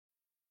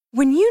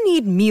When you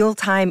need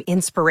mealtime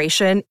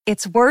inspiration,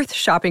 it's worth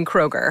shopping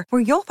Kroger,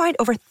 where you'll find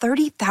over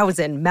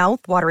 30,000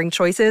 mouth-watering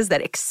choices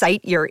that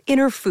excite your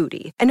inner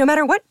foodie. And no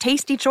matter what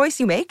tasty choice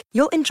you make,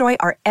 you'll enjoy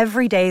our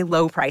everyday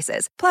low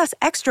prices, plus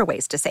extra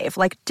ways to save,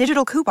 like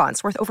digital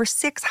coupons worth over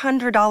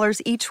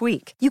 $600 each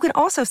week. You can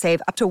also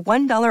save up to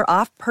 $1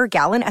 off per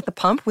gallon at the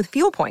pump with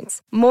fuel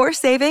points. More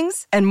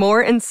savings and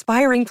more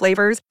inspiring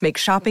flavors make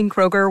shopping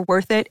Kroger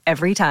worth it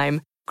every time.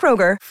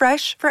 Kroger,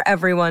 fresh for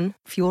everyone.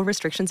 Fuel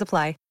restrictions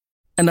apply.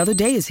 Another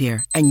day is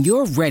here, and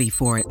you're ready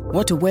for it.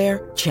 What to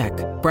wear? Check.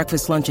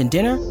 Breakfast, lunch, and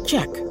dinner?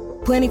 Check.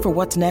 Planning for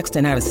what's next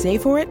and how to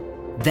save for it?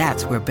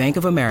 That's where Bank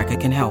of America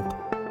can help.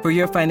 For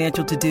your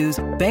financial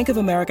to-dos, Bank of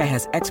America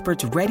has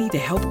experts ready to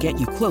help get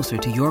you closer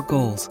to your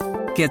goals.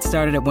 Get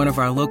started at one of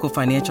our local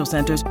financial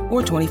centers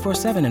or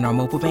 24/7 in our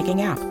mobile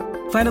banking app.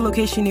 Find a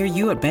location near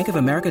you at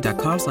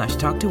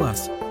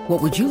bankofamerica.com/talktous.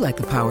 What would you like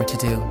the power to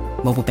do?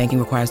 Mobile banking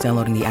requires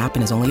downloading the app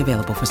and is only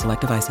available for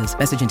select devices.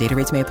 Message and data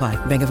rates may apply.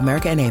 Bank of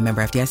America N.A.,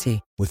 member FDIC.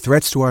 With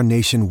threats to our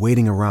nation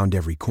waiting around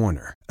every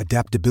corner,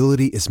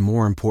 adaptability is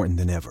more important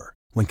than ever.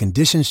 When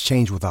conditions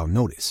change without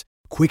notice,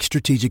 quick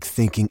strategic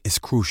thinking is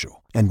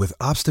crucial. And with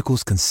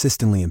obstacles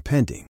consistently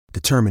impending,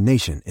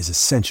 determination is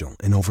essential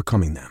in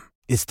overcoming them.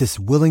 It's this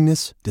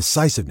willingness,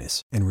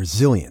 decisiveness, and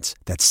resilience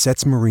that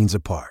sets Marines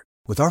apart.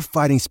 With our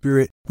fighting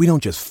spirit, we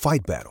don't just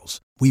fight battles,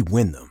 we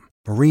win them.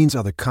 Marines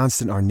are the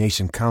constant our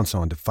nation counts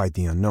on to fight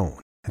the unknown.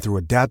 And through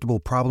adaptable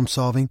problem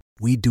solving,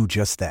 we do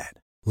just that.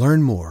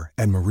 Learn more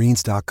at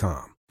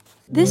marines.com.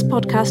 This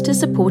podcast is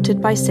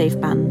supported by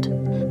SafeBand.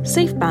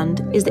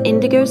 SafeBand is the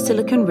indigo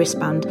silicone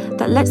wristband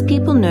that lets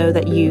people know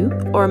that you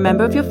or a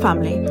member of your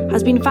family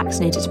has been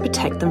vaccinated to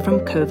protect them from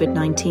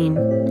COVID-19.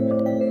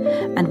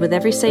 And with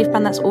every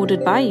SafeBand that's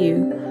ordered by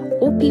you,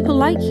 or people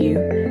like you,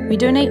 we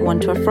donate one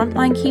to a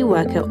frontline key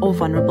worker or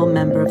vulnerable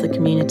member of the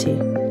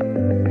community.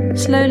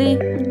 Slowly,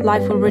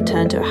 life will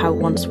return to how it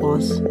once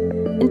was.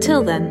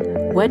 Until then,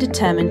 we're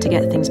determined to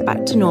get things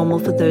back to normal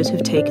for those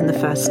who've taken the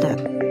first step.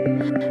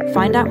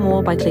 Find out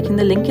more by clicking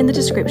the link in the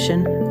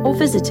description or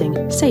visiting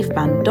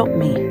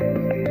safeband.me.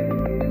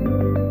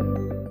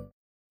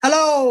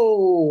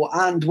 Hello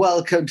and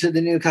welcome to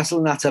the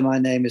Newcastle Natter. My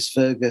name is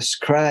Fergus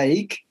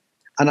Craig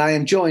and I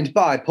am joined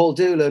by Paul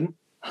Doolan.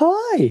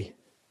 Hi.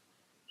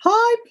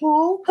 Hi,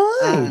 Paul.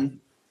 Hi. And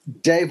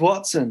Dave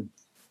Watson.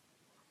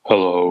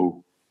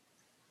 Hello.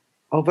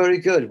 Oh, very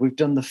good. We've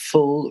done the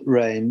full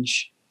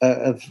range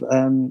of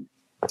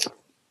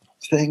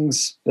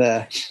things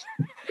there.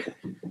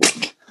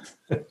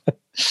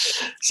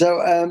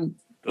 So,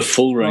 the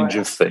full range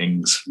of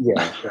things.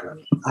 Yeah.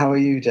 How are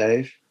you,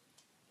 Dave?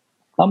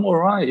 I'm all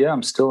right. Yeah,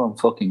 I'm still on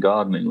fucking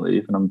gardening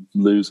leave, and I'm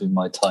losing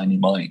my tiny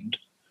mind.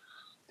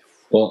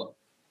 But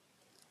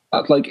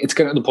it's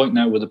getting to the point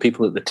now where the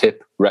people at the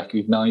tip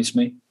recognise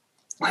me.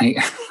 Like,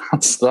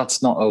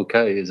 that's not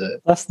okay, is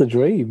it? That's the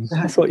dream.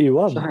 That's what you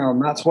want. So hang on,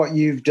 that's what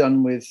you've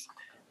done with.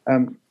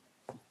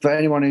 For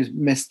anyone who's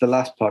missed the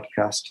last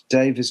podcast,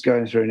 Dave is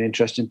going through an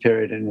interesting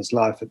period in his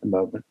life at the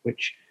moment,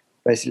 which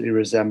basically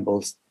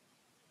resembles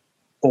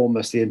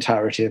almost the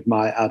entirety of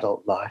my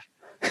adult life,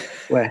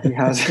 where he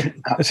has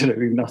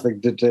absolutely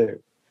nothing to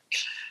do.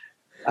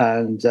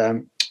 And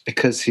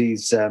because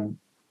he's on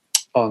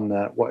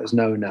what is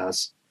known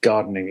as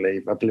gardening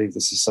leave, I believe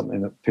this is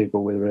something that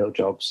people with real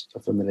jobs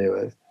are familiar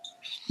with.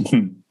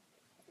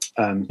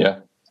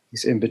 Yeah.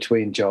 He's in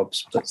between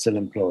jobs, but still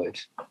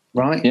employed,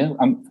 right? Yeah.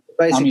 I've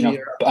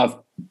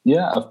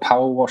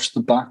power washed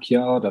the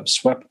backyard. I've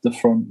swept the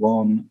front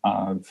one.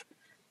 I've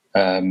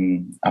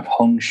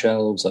hung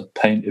shelves. I've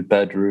painted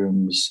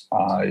bedrooms.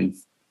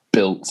 I've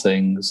built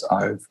things.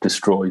 I've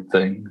destroyed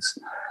things.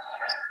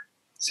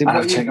 See,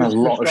 I've taken a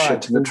lot of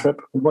shit to the trip.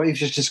 What you've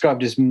just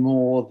described is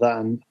more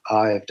than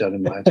I have done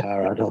in my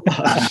entire adult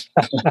life.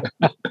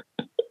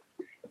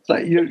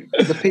 Like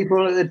the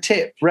people at the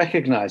tip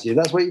recognise you.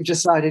 That's what you've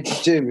decided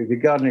to do with your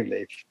gardening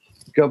leave.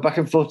 Go back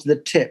and forth to the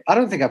tip. I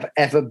don't think I've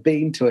ever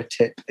been to a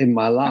tip in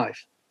my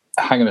life.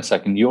 Hang on a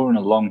second. You're in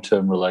a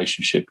long-term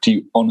relationship. Do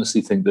you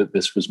honestly think that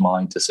this was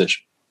my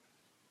decision?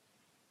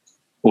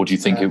 Or do you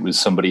think it was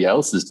somebody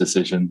else's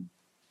decision?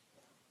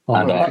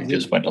 And I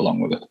just went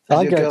along with it.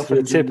 I go to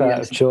the tip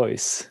out of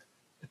choice.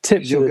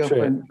 Tip to the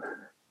trip.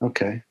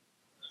 Okay.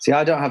 See,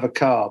 I don't have a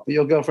car, but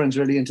your girlfriend's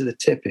really into the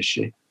tip, is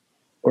she?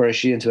 Or is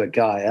she into a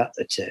guy at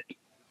the tip?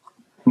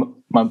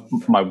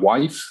 My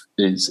wife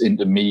is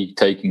into me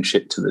taking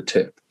shit to the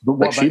tip.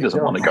 But she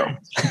doesn't want to go.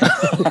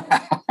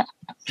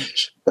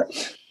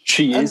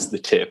 She is the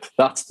tip.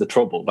 That's the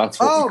trouble. That's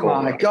what we call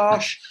Oh, my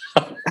gosh.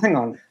 Hang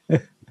on.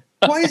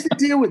 What is the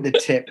deal with the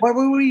tip? Why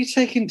were you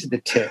taking to the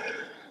tip?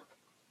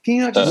 Can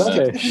you not just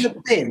stick it in the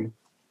bin?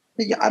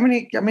 How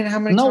many No,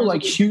 times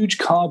like huge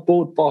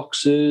cardboard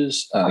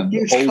boxes, old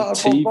TVs,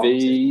 boxes,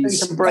 you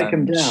can break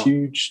them down.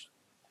 Huge.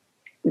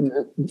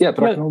 Yeah,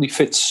 but I can only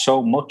fit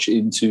so much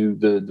into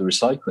the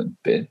recycling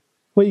bin.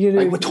 What are you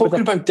gonna do? We're talking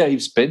about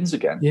Dave's bins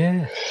again.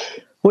 Yeah.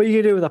 What are you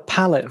going to do with a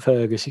pallet,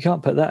 Fergus? You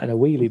can't put that in a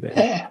wheelie bin.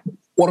 Yeah.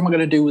 What am I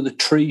going to do with a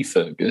tree,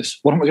 Fergus?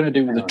 What am I going to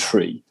do with a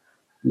tree?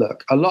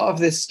 look, a lot of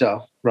this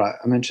stuff, right,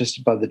 I'm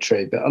interested by the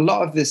tree, but a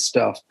lot of this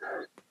stuff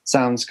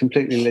sounds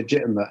completely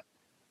legitimate.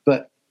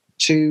 But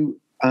to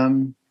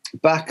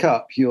back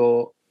up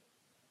your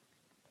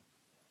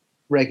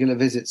regular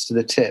visits to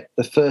the tip,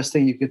 the first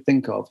thing you could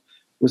think of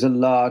was a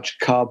large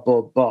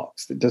cardboard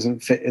box that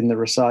doesn't fit in the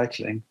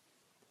recycling.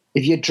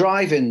 If you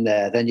drive in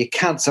there, then you're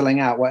cancelling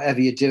out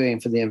whatever you're doing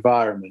for the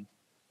environment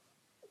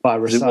by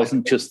recycling. It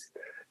wasn't just,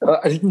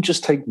 I didn't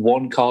just take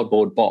one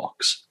cardboard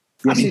box.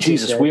 Yes, I mean,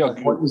 Jesus, we are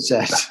what you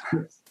said.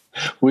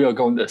 We are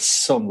going to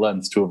some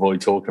lengths to avoid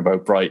talking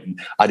about Brighton.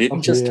 I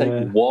didn't just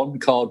take one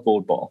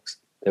cardboard box.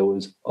 There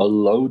was a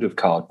load of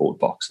cardboard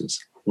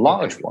boxes,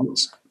 large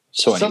ones.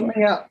 So anyway.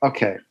 Something else.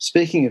 Okay,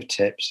 speaking of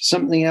tips,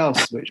 something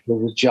else which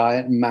was a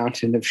giant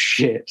mountain of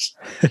shit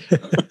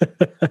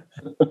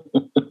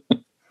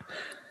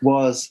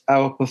was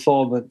our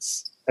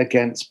performance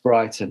against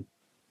Brighton.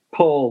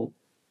 Paul,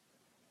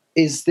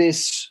 is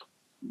this?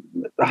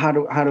 How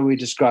do we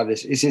describe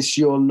this? Is this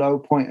your low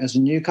point as a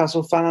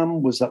Newcastle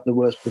fan? Was that the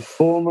worst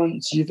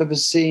performance you've ever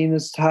seen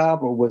as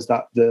Tab, or was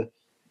that the?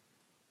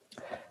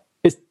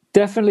 It's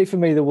definitely for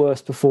me the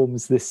worst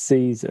performance this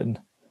season,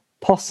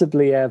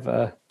 possibly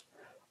ever.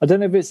 I don't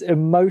know if it's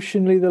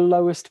emotionally the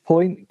lowest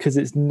point because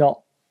it's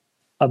not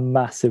a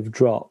massive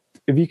drop.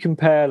 If you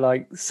compare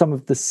like some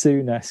of the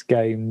Souness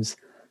games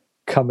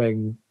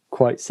coming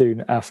quite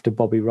soon after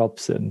Bobby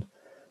Robson,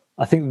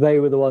 I think they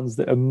were the ones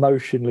that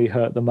emotionally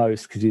hurt the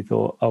most because you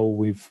thought, oh,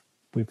 we've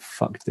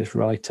fucked this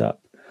right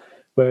up.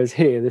 Whereas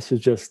here, this was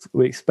just,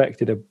 we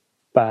expected a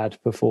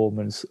bad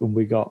performance and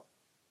we got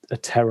a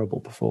terrible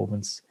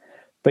performance.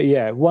 But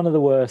yeah, one of the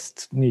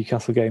worst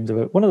Newcastle games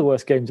one of the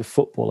worst games of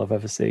football I've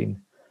ever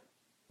seen.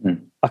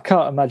 I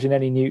can't imagine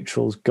any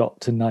neutrals got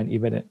to 90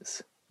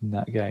 minutes in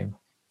that game.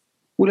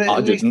 Well,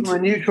 at least from a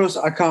neutrals,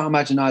 I can't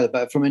imagine either.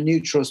 But from a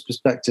neutrals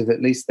perspective,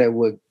 at least there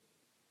were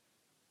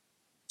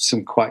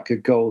some quite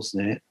good goals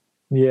in it.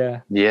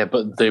 Yeah,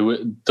 but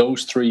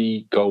those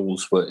 3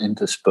 goals were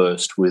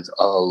interspersed with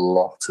a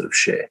lot of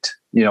shit.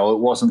 You know, it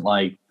wasn't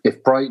like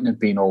if Brighton had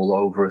been all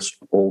over us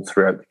all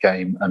throughout the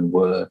game and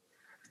were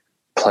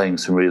playing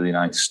some really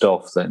nice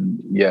stuff, then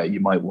yeah,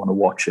 you might want to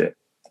watch it.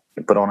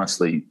 But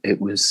honestly,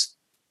 it was.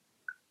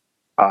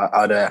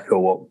 I'd echo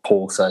what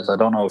Paul says. I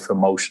don't know if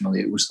emotionally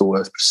it was the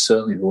worst, but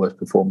certainly the worst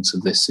performance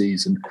of this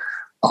season.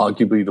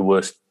 Arguably the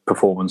worst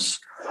performance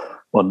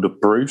under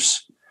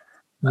Bruce.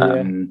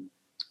 And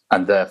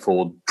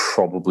therefore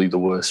probably the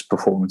worst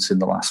performance in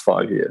the last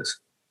 5 years.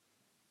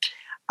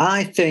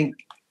 I think,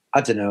 I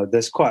don't know,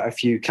 there's quite a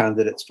few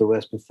candidates for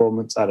worst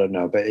performance. I don't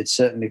know, but it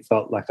certainly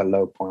felt like a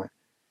low point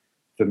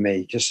for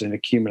me, just an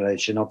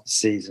accumulation of the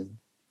season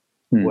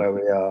where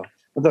we are.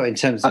 Although in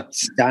terms of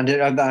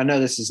standard, I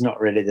know this is not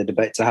really the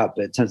debate to have,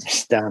 but in terms of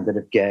standard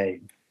of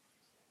game,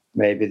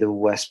 maybe the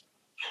West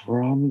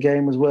Brom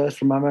game was worse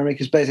from my memory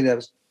because basically there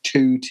was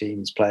 2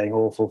 teams playing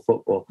awful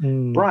football.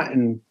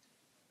 Brighton,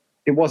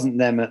 it wasn't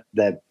them at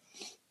the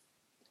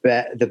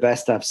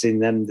best I've seen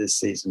them this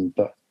season,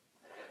 but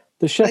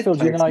the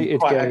Sheffield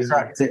United game.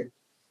 Attractive.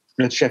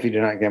 The Sheffield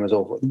United game was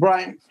awful.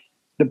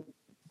 The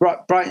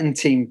Brighton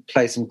team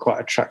played some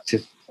quite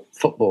attractive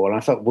football, and I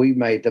thought we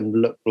made them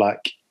look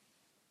like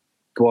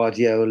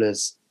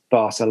Guardiola's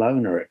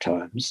Barcelona at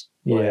times.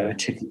 Where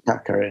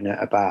tiki-taka in it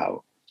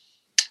about.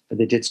 But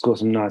they did score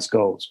some nice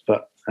goals.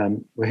 But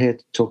we're here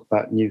to talk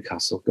about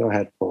Newcastle. Go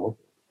ahead, Paul.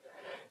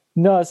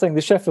 No, I was saying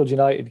the Sheffield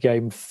United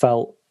game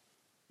felt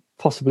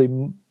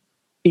possibly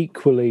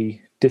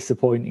equally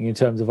disappointing in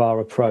terms of our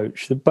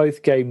approach. They're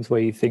both games where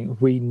you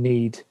think we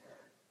need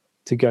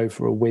to go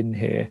for a win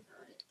here.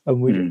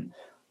 And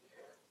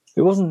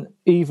it wasn't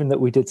even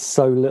that we did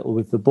so little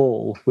with the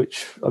ball,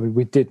 which, I mean,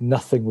 we did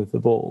nothing with the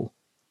ball,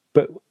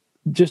 but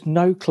just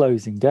no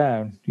closing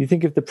down. You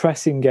think of the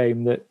pressing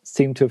game that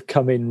seemed to have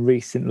come in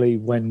recently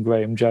when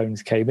Graham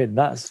Jones came in,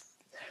 that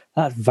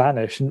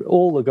vanished, and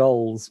all the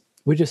goals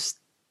were just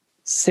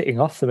sitting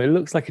off them. It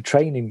looks like a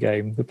training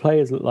game. The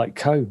players look like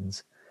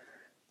cones.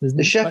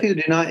 The Sheffield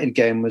United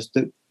game was,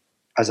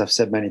 as I've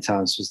said many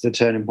times, was the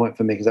turning point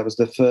for me because that was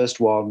the first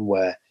one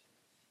where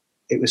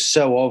it was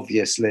so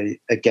obviously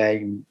a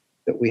game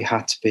that we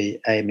had to be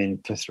aiming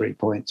for 3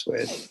 points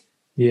with.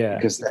 Yeah.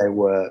 Because they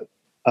were,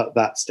 at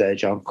that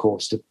stage, on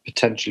course to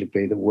potentially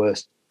be the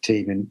worst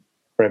team in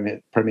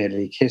Premier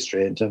League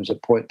history in terms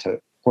of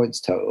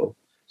points total.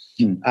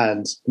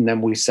 And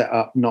then we set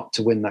up not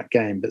to win that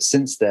game. But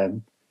since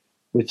then,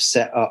 we've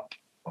set up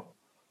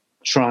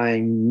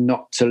trying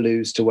not to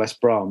lose to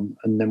West Brom,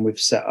 and then we've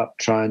set up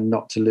trying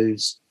not to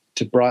lose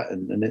to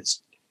Brighton. And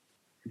it's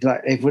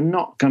like, if we're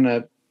not going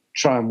to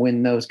try and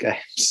win those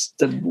games,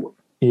 then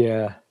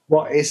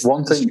what is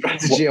the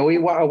strategy?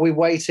 Are we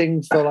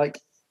waiting for, like,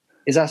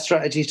 is our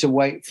strategy to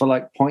wait for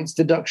like points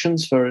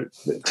deductions for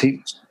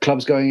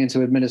clubs going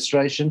into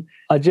administration?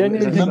 I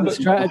genuinely think the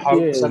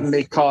strategy is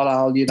suddenly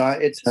Carlisle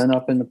United turn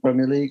up in the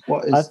Premier League.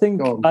 What is? I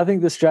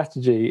think the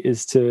strategy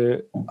is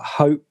to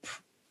hope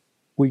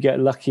we get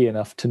lucky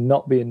enough to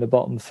not be in the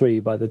bottom 3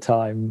 by the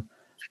time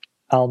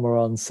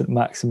Almiron, St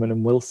Maximin,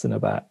 and Wilson are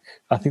back.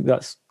 I think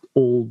that's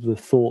all the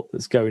thought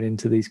that's going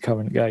into these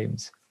current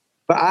games.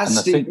 But as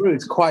Steve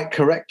Bruce quite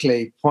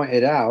correctly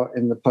pointed out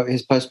in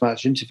his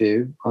post-match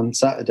interview on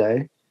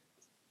Saturday,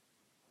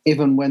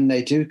 even when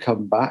they do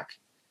come back,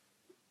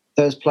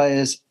 those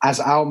players, as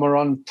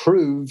Almiron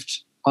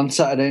proved on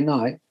Saturday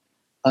night,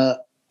 are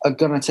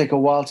going to take a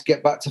while to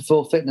get back to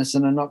full fitness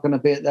and are not going to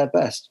be at their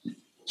best.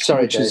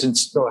 Sorry, Dave,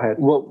 go ahead.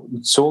 Well,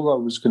 so all I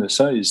was going to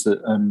say is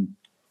that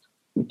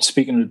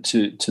speaking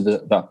to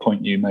that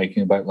point you're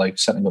making about like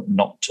setting up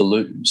not to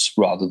lose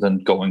rather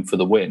than going for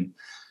the win,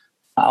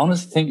 I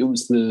honestly think it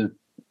was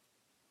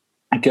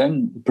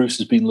Bruce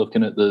has been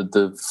looking at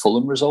the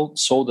Fulham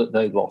results, saw that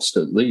they lost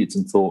at Leeds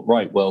and thought,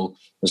 right, well,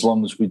 as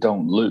long as we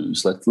don't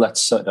lose,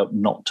 let's set up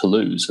not to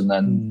lose, and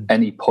then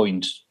any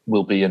point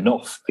will be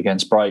enough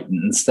against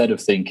Brighton, instead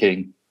of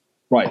thinking,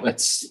 right,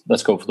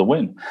 let's go for the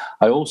win.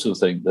 I also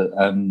think that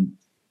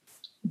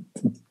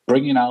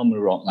bringing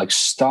Almiron, like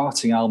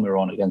starting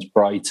Almiron against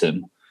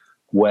Brighton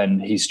when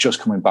he's just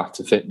coming back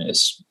to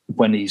fitness,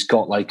 when he's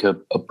got like a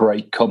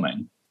break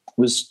coming,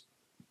 was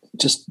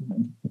just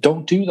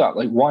don't do that.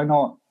 Like, why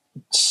not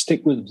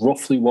stick with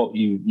roughly what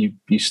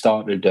you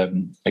started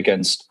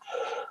against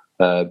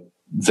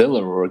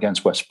Villa or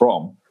against West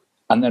Brom,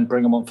 and then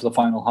bring them on for the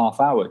final half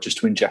hour just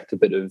to inject a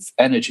bit of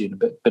energy and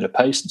a bit of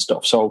pace and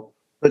stuff. So,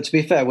 but to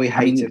be fair, we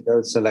hated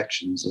those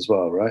selections as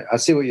well, right? I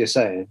see what you're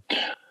saying.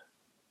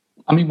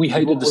 I mean, we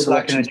hated the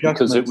selections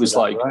because it was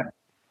like, right?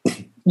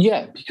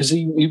 Yeah, because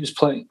he was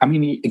playing. I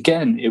mean,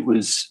 it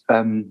was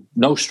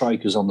no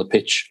strikers on the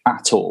pitch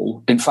at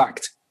all. In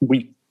fact,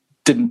 we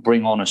didn't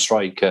bring on a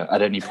striker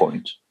at any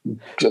point.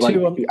 Like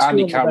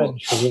Andy Carroll,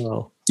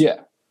 well.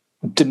 Yeah,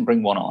 didn't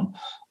bring one on.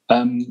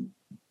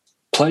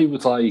 Play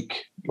with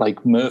like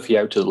Murphy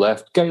out to the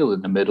left, Gale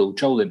in the middle,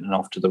 Joe Linton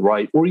off to the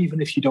right, or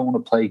even if you don't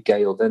want to play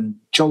Gale, then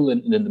Joe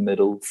Linton in the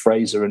middle,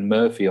 Fraser and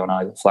Murphy on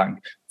either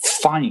flank.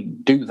 Fine,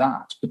 do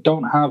that, but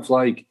don't have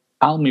like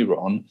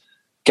Almiron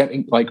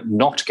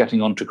not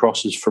getting onto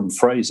crosses from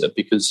Fraser,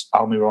 because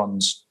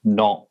Almiron's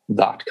not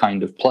that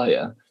kind of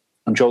player,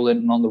 and Joe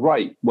Linton on the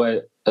right,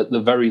 where at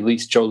the very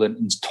least Joe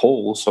Linton's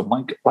tall. So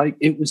like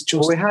it was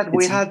just we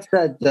had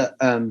said that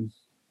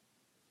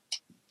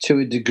to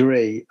a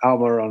degree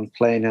Almiron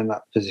playing in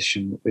that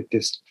position with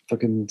this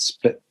fucking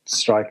split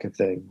striker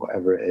thing,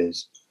 whatever it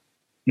is,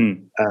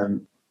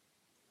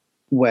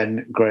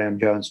 when Graham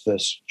Jones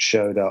first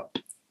showed up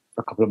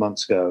a couple of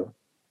months ago,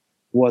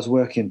 was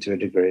working to a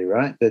degree,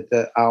 right?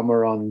 That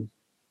Almiron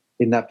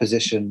in that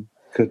position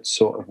could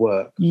sort of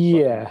work.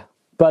 Yeah,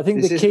 but I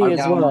think the key as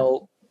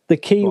well, the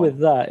key with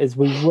that is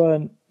we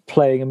weren't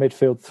playing a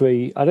midfield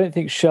three. I don't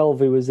think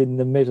Shelvey was in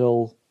the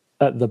middle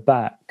at the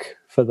back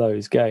for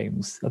those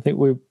games. I think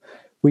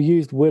we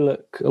used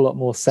Willock a lot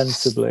more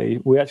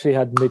sensibly. We actually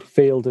had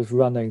midfielders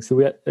running, so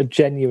we had a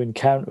genuine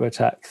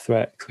counter-attack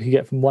threat. We could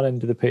get from one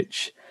end of the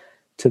pitch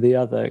to the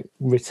other,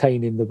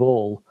 retaining the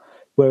ball.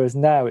 Whereas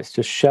now it's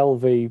just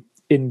Shelvey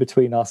in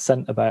between our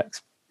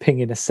centre-backs,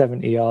 pinging a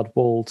 70-yard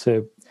ball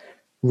to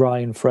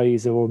Ryan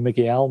Fraser or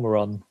Miggy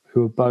Almiron,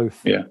 who are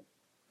both... Yeah.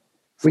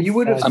 Well, you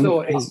would have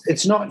thought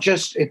it's not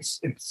just... It's.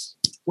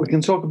 We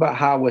can talk about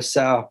how we're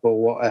set up or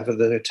whatever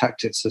the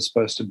tactics are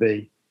supposed to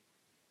be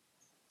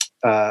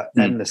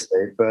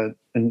endlessly, but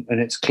and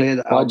it's clear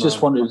that I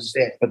just wanted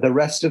but the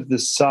rest of the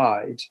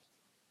side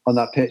on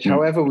that pitch,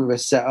 however we were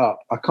set up,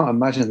 I can't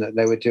imagine that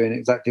they were doing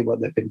exactly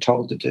what they've been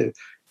told to do.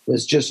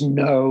 There's just there's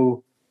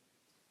no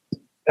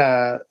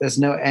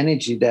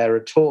energy there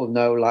at all,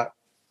 no like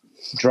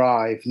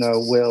drive,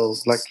 no will,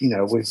 like, you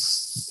know,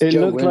 it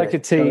looked Willock, like a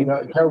team.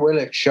 Joe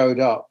Willock showed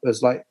up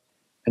as like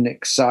an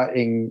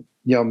exciting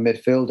young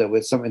midfielder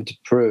with something to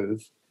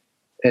prove,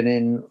 and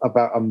in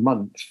about a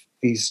month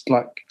he's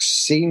like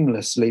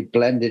seamlessly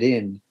blended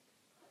in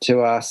to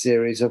our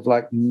series of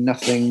like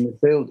nothing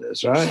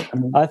midfielders, right?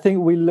 I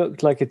think we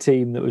looked like a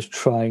team that was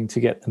trying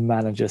to get the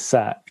manager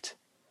sacked,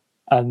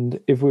 and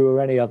if we were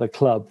any other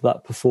club,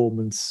 that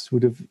performance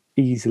would have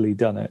easily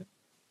done it,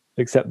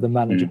 except the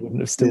manager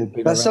wouldn't have still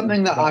been That's around.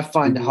 Something that I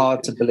find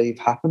hard to believe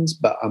happens,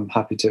 but I'm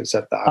happy to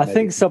accept that. I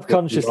think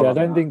subconsciously, I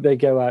don't think they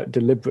go out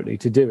deliberately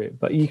to do it,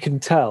 but you can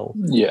tell.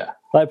 Yeah.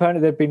 Like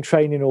apparently they've been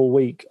training all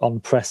week on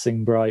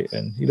pressing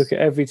Brighton. You look at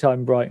every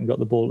time Brighton got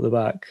the ball at the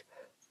back,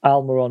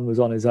 Almiron was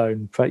on his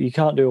own. You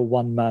can't do a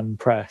one-man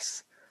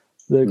press.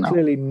 They're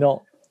clearly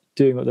not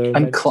doing what they're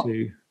meant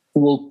to.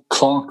 Well,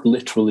 Clark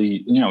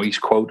literally, you know, he's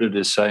quoted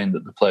as saying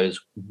that the players,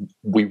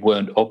 we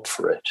weren't up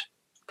for it.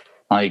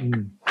 Like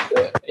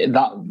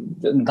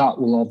that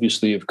will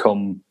obviously have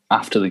come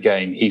after the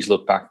game. He's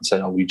looked back and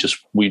said, "Oh, we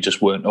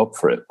just weren't up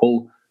for it."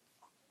 Well,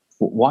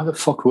 why the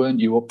fuck weren't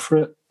you up for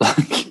it?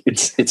 Like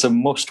it's a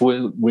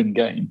must-win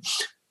game.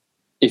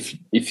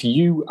 If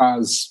you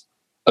as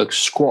a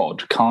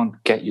squad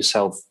can't get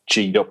yourself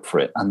G'd up for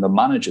it, and the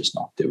manager's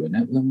not doing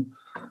it, then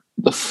what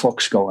the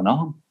fuck's going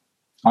on?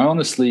 I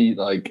honestly,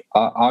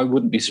 I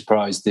wouldn't be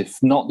surprised if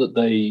not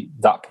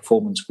that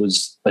performance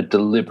was a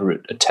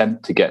deliberate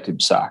attempt to get him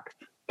sacked,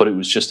 but it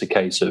was just a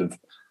case of,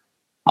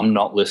 I'm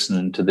not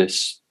listening to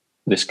this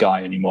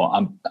guy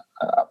anymore.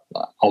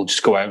 I'll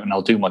just go out and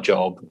I'll do my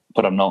job,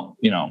 but I'm not,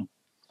 I'm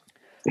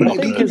But not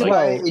I think gonna, as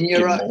well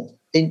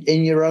give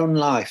in your own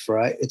life,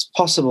 right? It's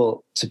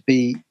possible to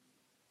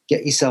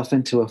get yourself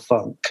into a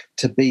funk,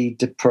 to be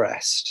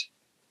depressed,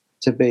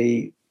 to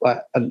be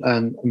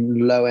and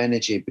low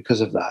energy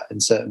because of that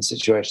in certain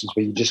situations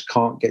where you just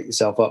can't get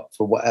yourself up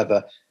for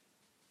whatever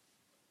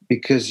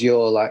because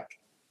you're like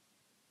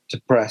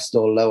depressed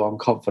or low on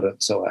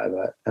confidence or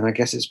whatever. And I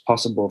guess it's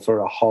possible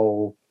for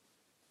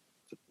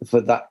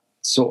that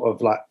sort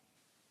of like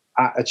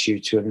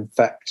attitude to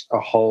infect a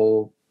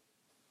whole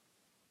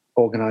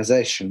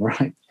organization,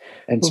 right?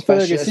 And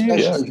especially if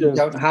you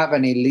don't have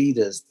any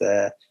leaders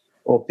there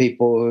or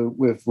people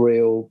with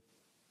real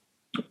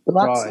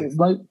drive.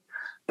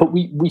 But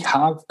we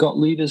have got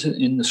leaders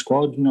in the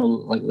squad,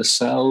 like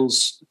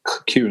Lascelles,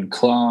 Kieran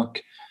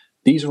Clark.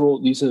 These are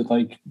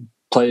like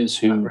players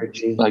who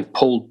like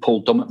Paul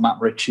Dummett, Matt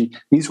Ritchie.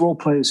 These are all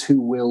players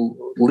who will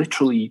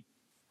literally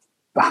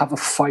have a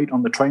fight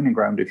on the training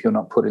ground if you're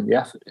not putting the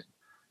effort in.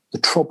 The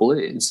trouble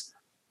is,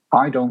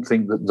 I don't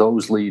think that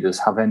those leaders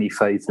have any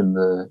faith in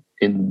the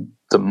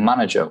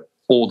manager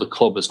or the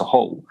club as a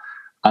whole.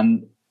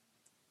 And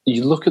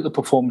you look at the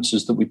performance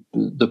that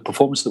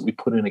we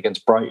put in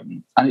against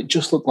Brighton, and it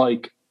just looked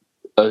like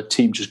a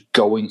team just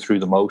going through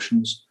the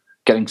motions,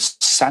 getting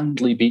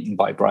soundly beaten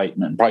by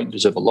Brighton. And Brighton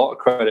deserve a lot of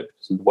credit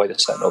because of the way they're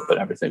set up and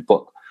everything.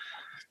 But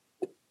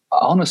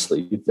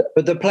honestly,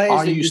 the players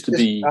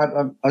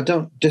I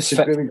don't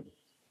disagree with.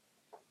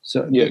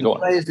 So the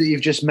players that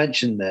you've just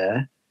mentioned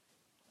there,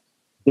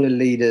 the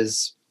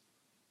leaders,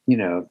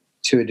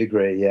 to a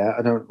degree, yeah.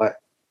 I don't like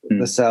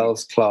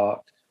Lascelles,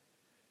 Clark,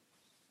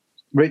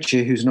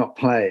 Richie, who's not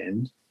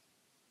playing.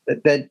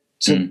 They're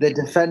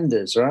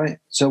defenders, right?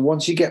 So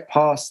once you get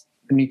past,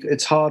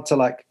 it's hard to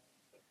like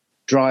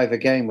drive a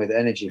game with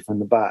energy from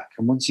the back.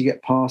 And once you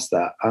get past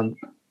that,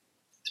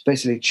 it's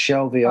basically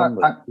Shelvey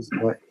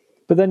onward.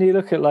 But then you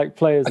look at like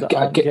players that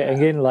aren't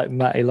getting in, like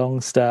Matty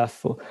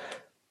Longstaff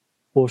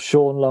or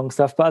Sean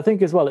Longstaff. But I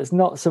think as well, it's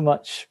not so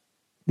much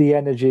the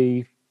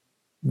energy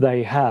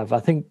they have. I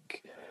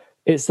think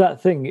it's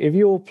that thing. If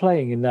you're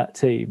playing in that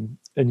team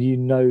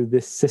and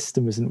this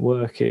system isn't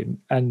working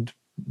and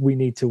we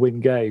need to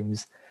win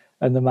games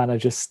and the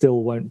manager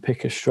still won't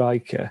pick a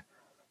striker,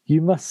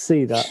 you must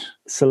see that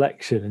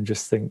selection and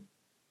just think,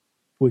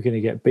 we're going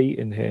to get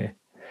beaten here.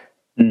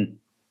 I'm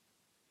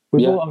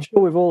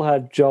sure we've all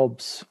had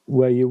jobs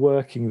where you're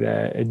working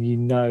there and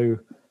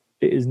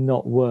it is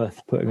not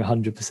worth putting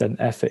 100%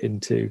 effort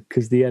into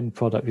because the end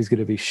product is going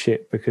to be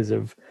shit because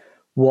of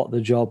what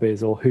the job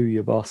is or who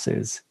your boss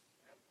is.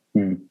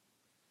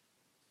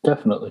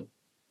 Definitely.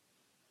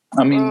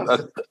 I mean,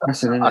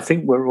 I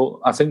think we're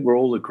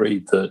all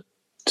agreed that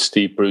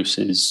Steve Bruce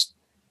is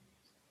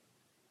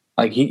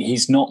like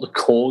he's not the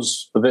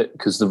cause of it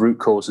because the root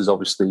cause is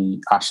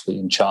obviously Ashley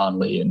and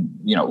Charnley, and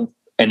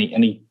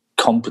any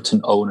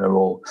competent owner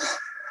or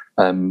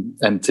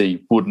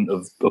MD wouldn't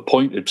have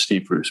appointed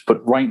Steve Bruce.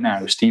 But right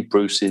now, Steve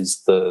Bruce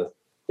is the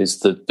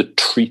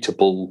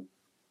treatable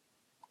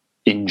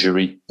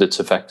injury that's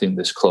affecting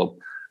this club,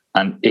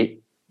 and it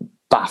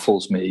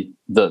baffles me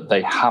that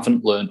they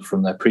haven't learned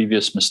from their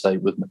previous mistake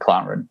with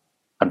McLaren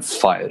and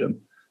fired him,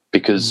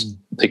 because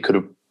they could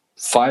have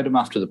fired him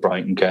after the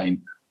Brighton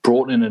game,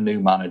 brought in a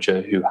new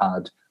manager who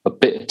had a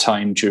bit of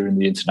time during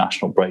the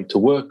international break to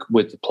work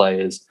with the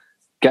players,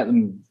 get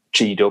them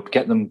G'd up,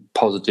 get them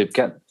positive,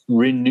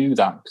 renew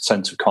that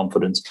sense of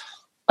confidence,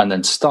 and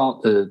then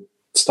start the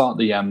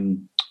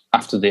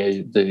after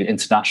the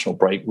international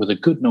break with a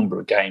good number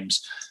of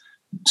games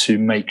to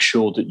make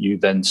sure that you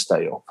then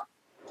stay up.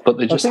 But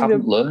they just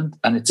haven't learned,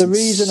 and it's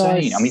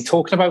insane. I mean,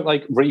 talking about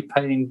like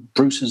repaying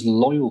Bruce's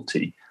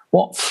loyalty.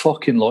 What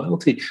fucking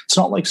loyalty? It's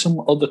not like some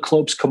other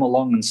clubs come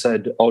along and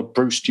said, "Oh,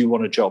 Bruce, do you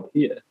want a job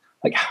here?"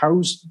 Like,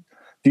 how's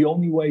the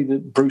only way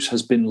that Bruce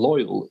has been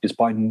loyal is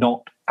by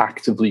not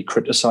actively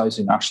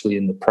criticising Ashley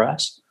in the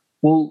press?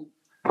 Well,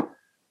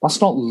 that's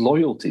not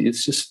loyalty.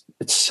 It's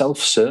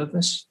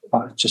self-service.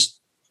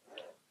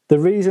 The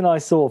reason I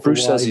saw for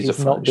Bruce says he's a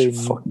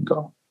fucking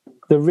guy.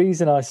 The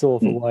reason I saw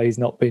for why he's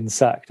not been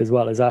sacked as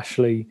well is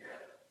Ashley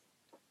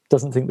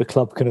doesn't think the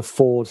club can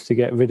afford to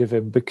get rid of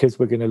him because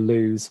we're going to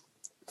lose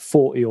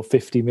 40 or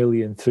 50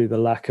 million through the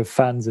lack of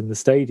fans in the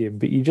stadium.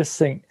 But you just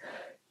think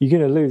you're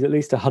going to lose at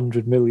least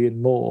 100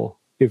 million more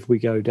if we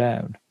go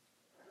down.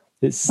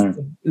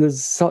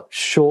 There's such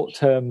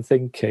short-term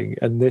thinking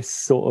and this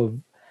sort of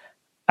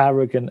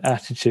arrogant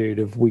attitude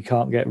of we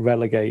can't get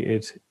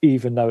relegated,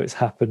 even though it's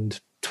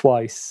happened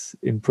twice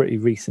in pretty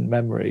recent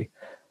memory.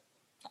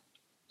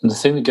 And the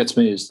thing that gets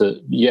me is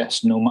that,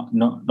 yes, not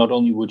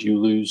only would you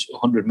lose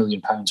 £100 million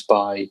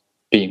by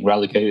being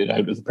relegated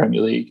out of the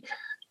Premier League,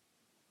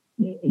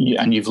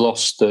 and you've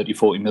lost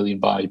 30-40 million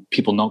by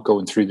people not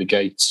going through the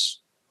gates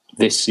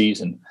this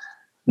season.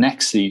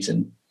 Next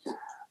season,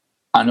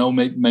 I know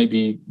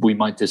maybe we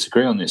might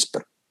disagree on this,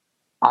 but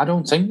I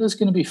don't think there's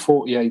going to be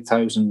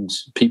 48,000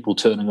 people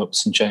turning up to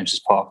St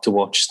James's Park to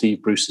watch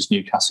Steve Bruce's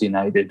Newcastle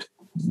United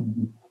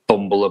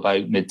bumble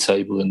about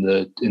mid-table in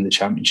the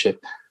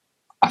Championship.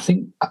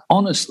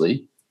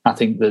 honestly, I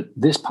think that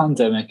this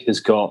pandemic has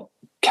got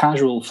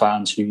casual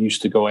fans who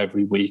used to go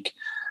every week.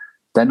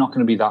 They're not going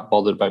to be that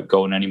bothered about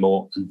going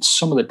anymore. And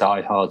some of the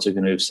diehards are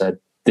going to have said,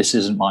 this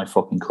isn't my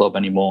fucking club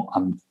anymore.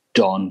 I'm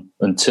done.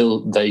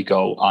 Until they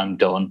go, I'm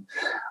done.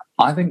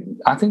 I think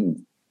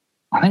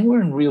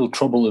we're in real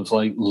trouble of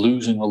like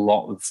losing a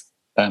lot of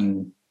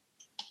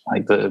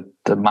like the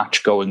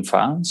match going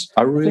fans.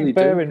 I really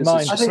bear do. in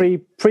mind,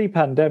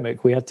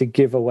 pre-pandemic, we had to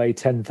give away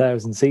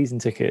 10,000 season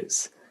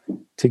tickets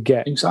to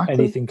get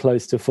anything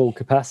close to full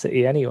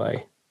capacity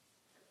anyway.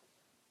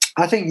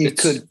 I think you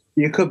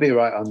could be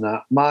right on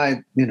that.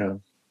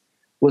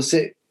 We'll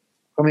see.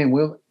 I mean,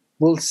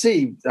 we'll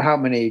see how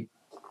many,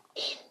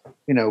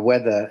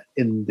 whether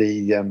in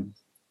the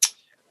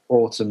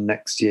autumn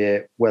next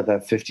year,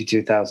 whether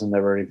 52,000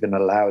 they're even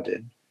allowed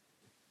in.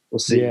 We'll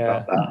see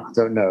about that. I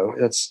don't know.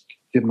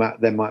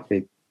 There might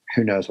be,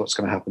 who knows what's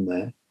going to happen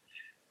there.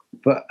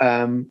 But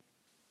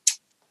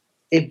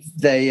if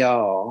they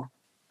are,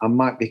 I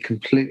might be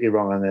completely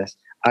wrong on this.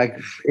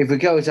 If we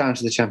go down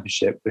to the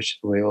Championship, which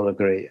we all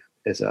agree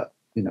is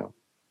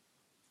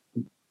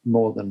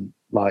more than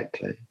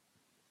likely,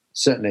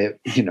 certainly,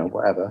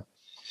 whatever.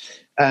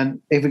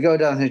 If we go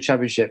down to the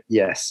Championship,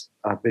 yes,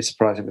 I'd be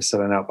surprised if we're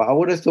selling out. But I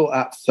would have thought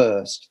at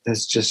first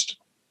there's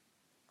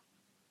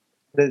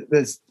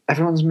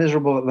everyone's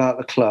miserable about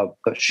the club,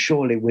 but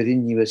surely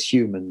within you as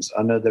humans,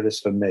 I know there is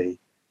for me,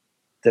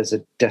 there's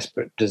a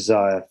desperate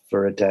desire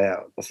for a day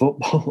out of the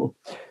football.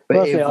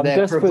 But if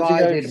they're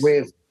provided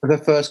with, the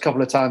first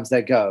couple of times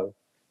they go,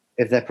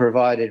 if they're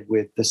provided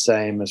with the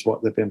same as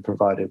what they've been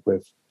provided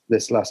with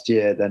this last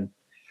year, then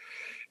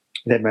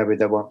maybe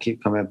they won't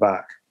keep coming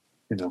back.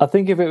 I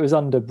think if it was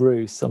under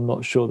Bruce, I'm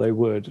not sure they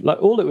would.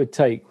 Like, all it would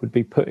take would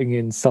be putting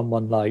in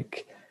someone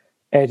like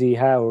Eddie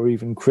Howe or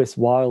even Chris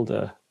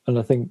Wilder. And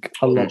I think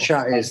a lot of the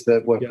chat is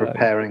that we're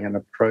preparing an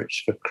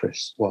approach for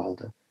Chris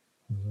Wilder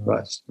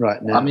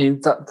right now. I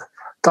mean,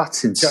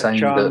 that's insane.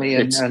 Charlie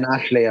and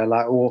Ashley are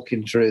like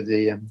walking through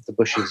the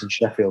bushes in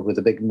Sheffield with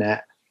a big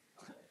net.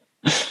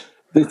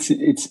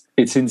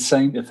 It's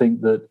insane to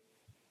think that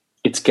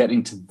it's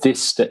getting to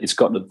this. It's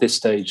gotten to this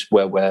stage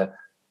where we're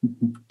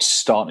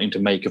starting to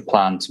make a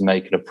plan to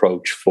make an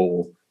approach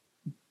for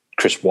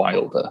Chris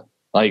Wilder.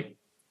 Like,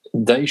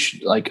 they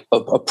should, like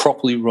a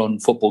properly run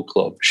football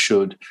club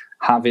should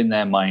have in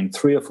their mind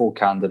 3 or 4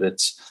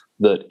 candidates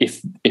that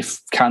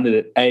if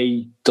candidate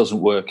A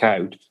doesn't work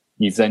out,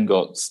 you've then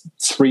got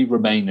 3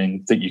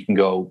 remaining that you can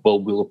go, well,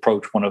 we'll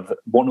approach one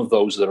of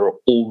those that are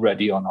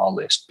already on our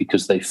list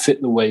because they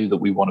fit the way that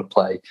we want to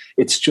play.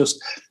 It's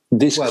just,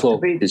 this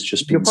club is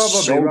just been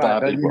so right,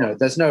 badly but,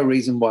 there's no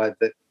reason why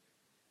that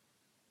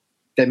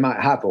they might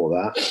have all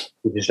that.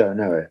 We just don't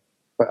know it.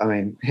 But I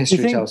mean,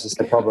 history tells us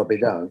they probably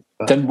don't.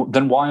 But.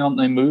 Then why aren't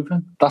they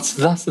moving? That's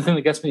the thing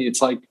that gets me.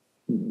 It's like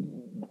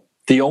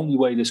the only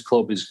way this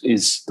club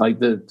is like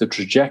the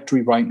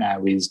trajectory right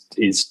now is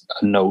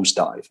a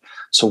nosedive.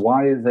 So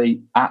why are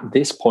they at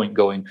this point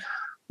going,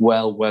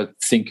 well, we're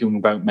thinking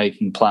about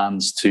making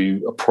plans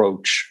to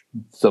approach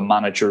the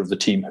manager of the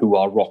team who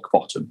are rock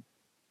bottom,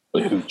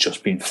 but who've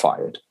just been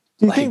fired?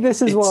 Do you think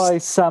this is why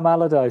Sam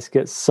Allardyce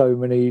gets so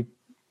many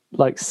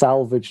like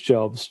salvage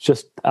jobs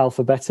just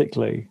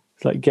alphabetically?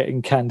 It's like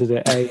getting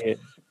candidate A in.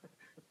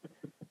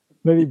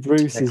 Maybe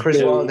Bruce is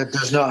Chris Wilder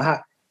does not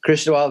have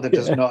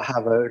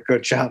a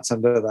good chance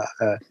under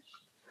that.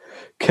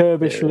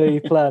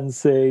 Kirbishley, Plan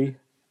C.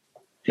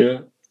 Yeah.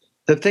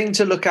 The thing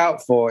to look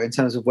out for in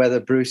terms of whether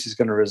Bruce is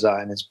going to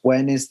resign is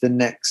when is the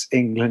next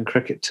England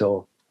cricket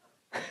tour?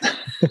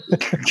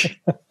 The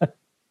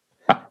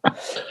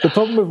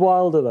problem with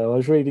Wilder, though, I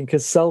was reading,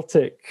 because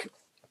Celtic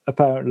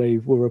apparently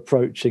were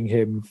approaching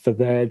him for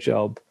their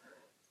job,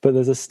 but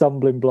there's a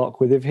stumbling block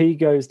with if he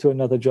goes to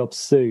another job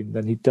soon,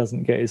 then he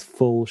doesn't get his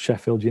full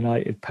Sheffield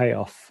United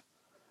payoff.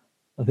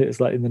 I think it's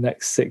like in the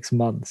next 6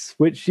 months,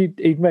 which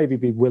he'd maybe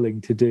be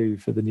willing to do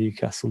for the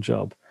Newcastle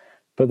job.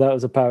 But that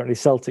was apparently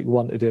Celtic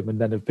wanted him and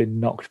then have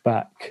been knocked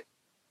back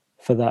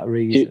for that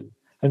reason.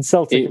 And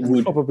Celtic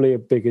is probably a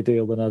bigger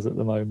deal than us at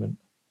the moment.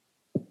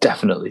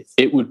 Definitely.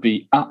 It would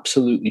be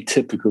absolutely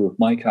typical of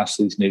Mike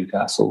Astley's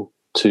Newcastle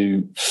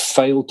to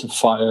fail to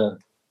fire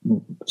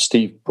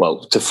Steve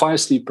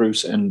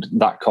Bruce, and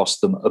that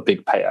cost them a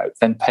big payout.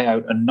 Then pay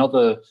out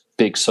another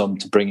big sum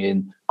to bring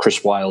in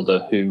Chris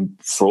Wilder, who,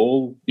 for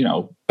all,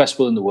 best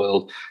will in the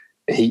world,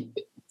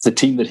 the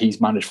team that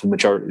he's managed for the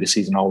majority of the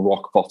season are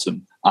rock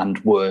bottom and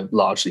were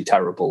largely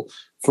terrible.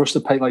 For us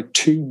to pay like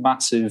 2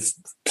 massive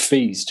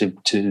fees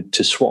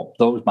to swap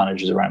those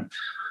managers around,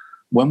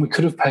 when we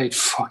could have paid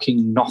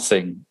fucking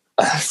nothing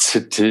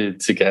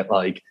to get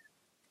like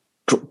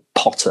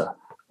Potter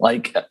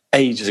like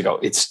ages ago.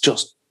 It's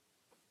just,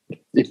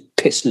 it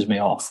pisses me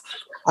off.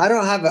 I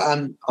don't have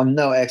I'm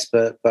no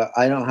expert, but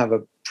I don't have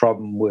a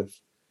problem with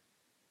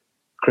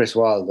Chris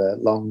Wilder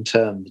long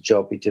term. The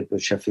job he did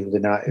with Sheffield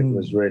United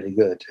was really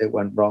good. It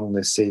went wrong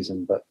this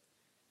season, but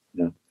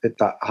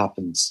that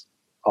happens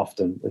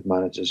often with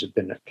managers who've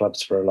been at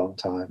clubs for a long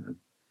time. And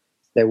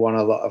they won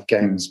a lot of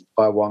games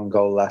by 1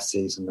 goal last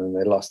season, and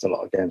they lost a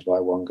lot of games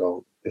by 1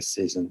 goal this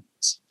season.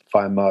 It's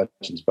fine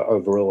margins, but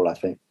overall, I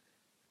think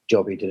the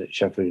job he did at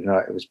Sheffield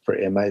United was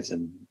pretty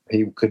amazing.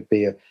 He could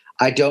be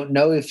I don't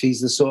know if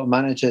he's the sort of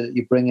manager that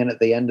you bring in at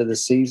the end of the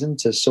season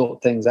to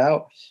sort things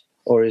out,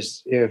 or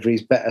if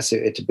he's better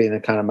suited to being the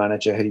kind of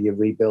manager who you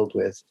rebuild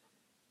with.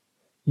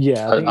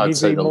 Yeah, I think I'd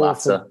say the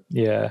latter.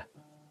 Yeah.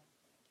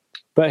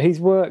 But he's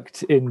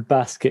worked in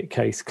basket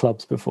case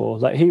clubs before.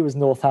 Like, he was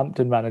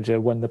Northampton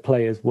manager when the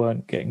players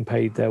weren't getting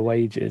paid their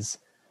wages.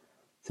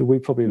 So we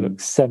probably look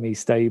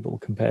semi-stable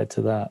compared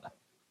to that.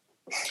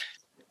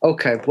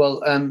 Okay,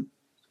 well,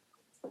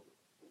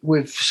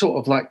 we've sort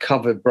of like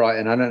covered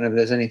Brighton. I don't know if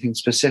there's anything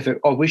specific.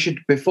 Oh, we should,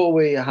 before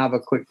we have a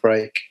quick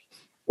break,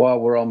 while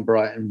we're on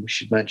Brighton, we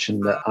should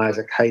mention that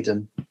Isaac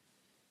Hayden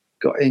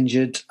got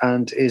injured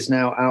and is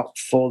now out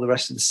for the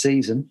rest of the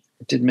season.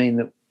 It did mean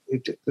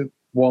that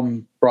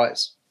one bright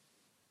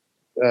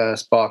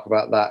spark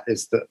about that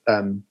is that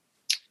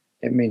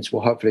it means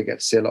we'll hopefully get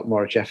to see a lot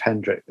more of Jeff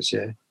Hendrick this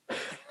year.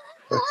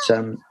 But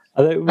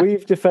I think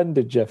we've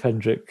defended Jeff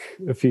Hendrick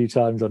a few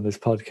times on this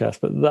podcast,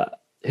 but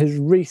that his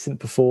recent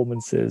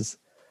performances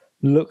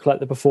look like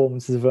the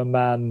performances of a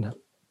man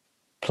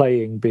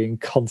playing being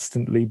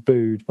constantly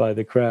booed by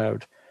the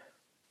crowd,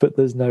 but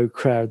there's no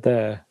crowd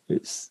there.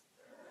 It's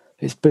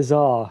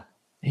bizarre.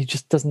 He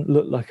just doesn't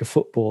look like a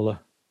footballer.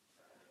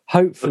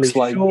 Hopefully,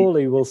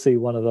 surely we'll see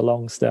one of the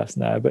Longstaffs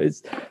now, but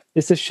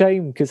it's a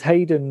shame because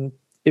Hayden,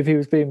 if he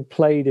was being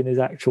played in his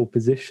actual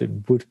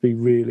position, would be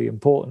really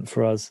important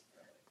for us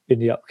in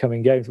the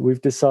upcoming games.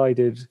 We've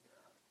decided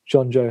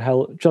John Joe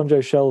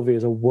Shelvey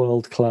is a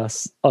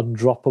world-class,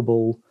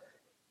 undroppable,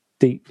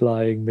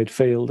 deep-lying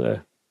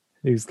midfielder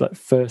who's like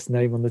first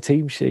name on the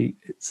team sheet.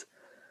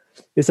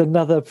 It's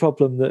another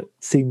problem that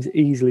seems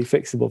easily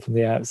fixable from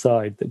the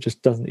outside that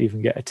just doesn't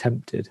even get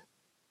attempted.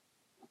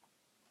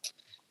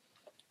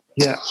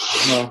 Yeah.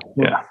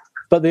 Yeah.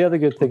 But the other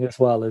good thing as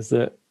well is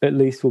that at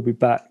least we'll be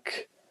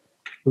back.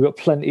 We've got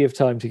plenty of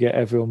time to get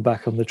everyone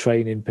back on the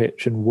training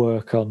pitch and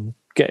work on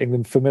getting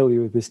them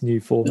familiar with this new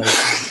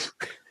formation.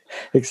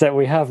 Except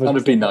we haven't.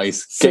 That'd be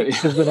nice.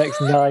 6 of the next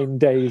 9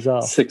 days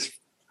off. 6.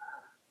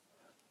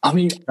 I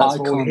mean, I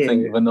can't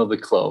think of another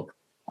club.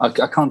 I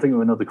can't think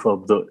of another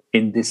club that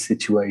in this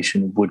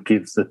situation would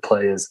give the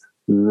players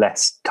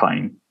less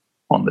time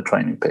on the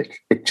training pitch.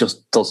 It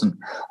just doesn't,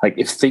 like,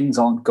 if things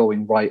aren't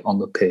going right on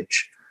the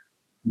pitch,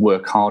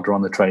 work harder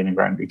on the training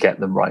ground to get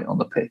them right on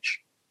the pitch.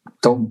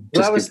 Don't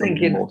just I was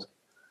thinking,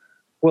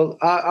 well,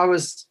 I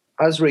was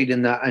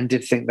reading that and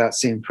did think that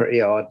seemed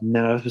pretty odd. And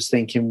then I was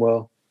thinking,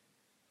 well,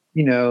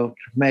 you know,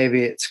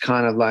 maybe it's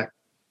kind of like,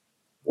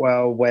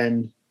 well,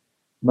 when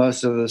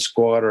most of the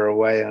squad are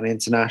away on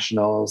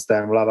internationals,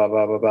 then blah, blah,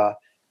 blah, blah, blah.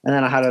 And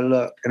then I had a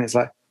look and it's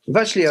like, we've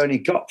actually only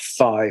got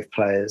 5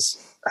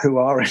 players who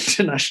are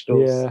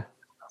internationals. Yeah.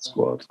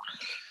 Squad.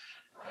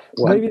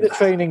 Well, maybe the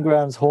training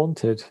ground's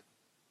haunted.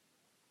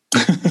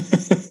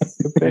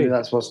 Maybe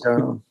that's what's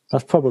going on.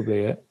 That's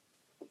probably it.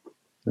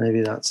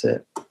 Maybe that's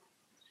it.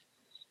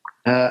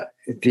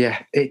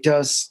 Yeah, it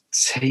does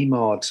seem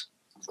odd,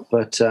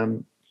 but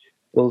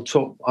we'll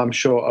talk, I'm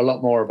sure, a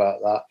lot more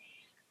about that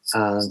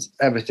and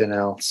everything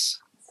else.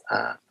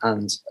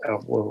 And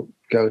we'll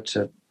go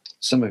to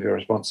some of your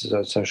responses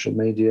on social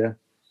media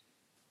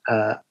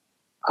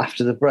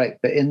after the break.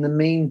 But in the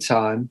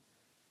meantime,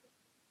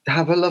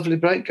 have a lovely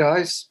break,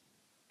 guys.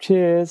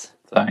 Cheers.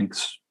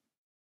 Thanks.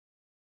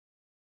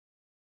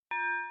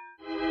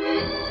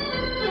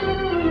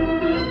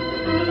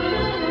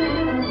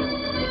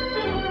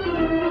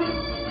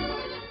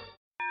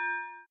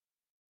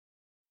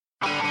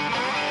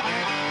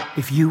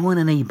 If you want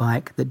an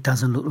e-bike that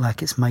doesn't look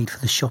like it's made for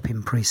the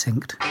shopping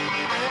precinct,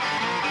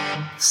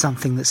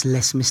 something that's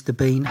less Mr.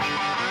 Bean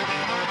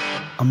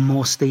and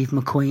more Steve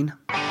McQueen,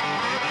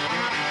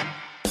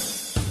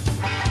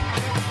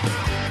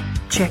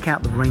 check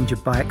out the range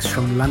of bikes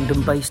from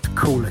London-based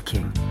Cooler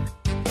King.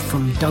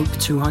 From dope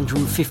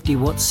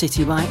 250-watt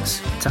city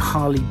bikes to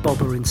Harley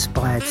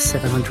Bobber-inspired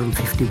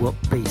 750-watt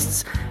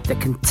beasts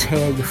that can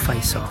tear your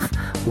face off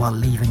while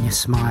leaving your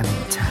smile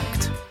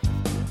intact.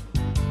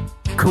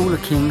 Cooler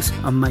Kings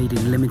are made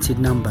in limited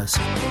numbers,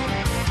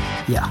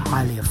 yet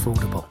highly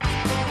affordable.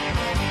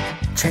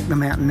 Check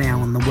them out now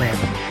on the web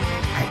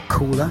at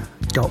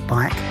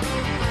cooler.bike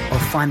or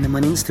find them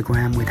on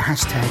Instagram with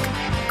hashtag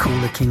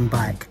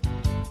CoolerKingBike.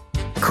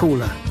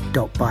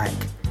 Cooler.bike.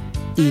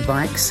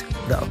 E-bikes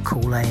that are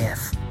cool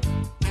AF.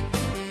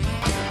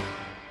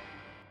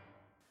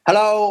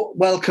 Hello,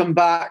 welcome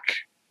back.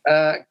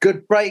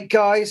 Good break,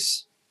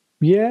 guys.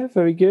 Yeah,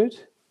 very good.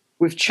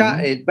 We've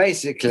chatted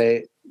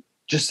basically,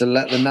 just to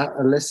let the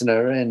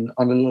listener in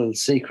on a little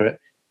secret,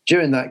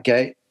 during that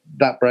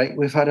break,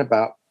 we've had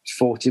about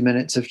 40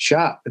 minutes of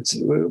chat.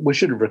 We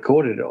should have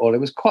recorded it all. It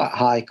was quite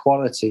high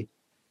quality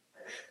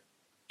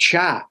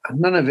chat.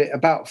 None of it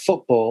about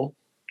football.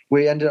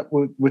 We ended up,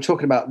 we're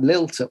talking about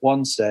Lilt at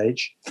one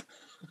stage,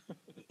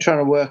 trying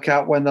to work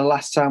out when the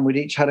last time we'd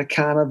each had a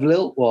can of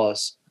Lilt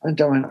was. I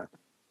don't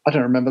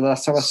remember the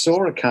last time I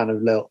saw a can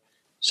of Lilt.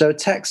 So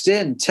text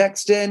in,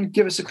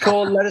 give us a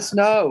call, let us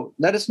know.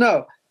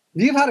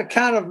 If you've had a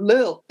can of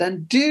Lilt,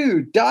 then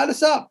dial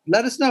us up.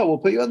 Let us know. We'll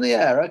put you on the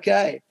air.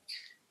 Okay.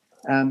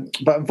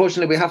 But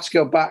unfortunately, we have to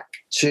go back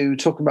to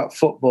talking about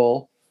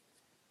football.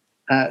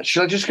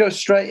 Shall I just go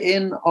straight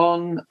in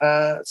on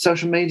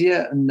social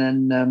media, and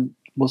then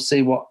we'll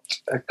see what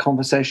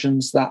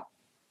conversations that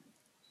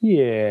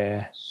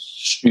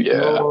breaks.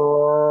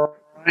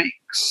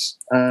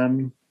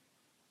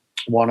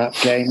 One Up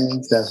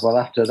Gaming says, well,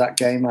 after that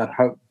game, I'd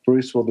hope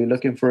Bruce will be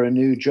looking for a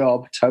new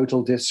job.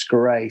 Total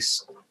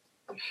disgrace.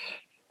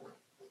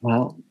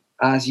 Well,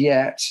 as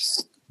yet,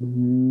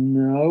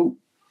 no.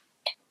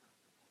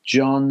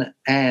 John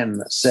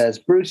M says,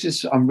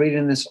 I'm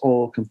reading this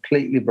all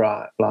completely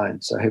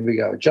blind, so here we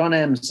go. John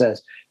M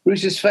says,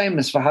 Bruce is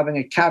famous for having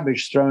a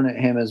cabbage thrown at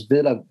him as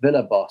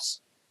Villa boss.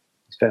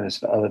 He's famous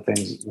for other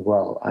things as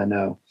well, I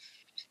know.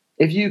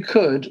 If you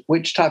could,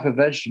 which type of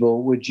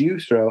vegetable would you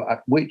throw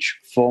at which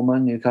former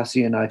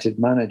Newcastle United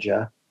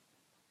manager,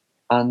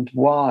 and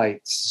why?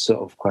 It's the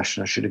sort of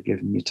question I should have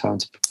given you time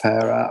to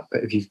prepare at,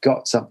 but if you've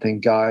got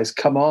something, guys,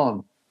 come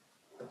on.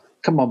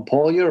 Come on,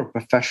 Paul, you're a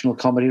professional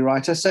comedy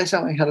writer. Say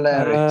something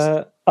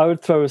hilarious. I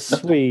would throw a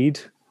Swede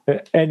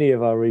at any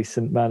of our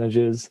recent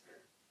managers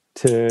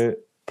to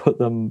put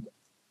them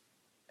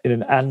in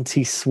an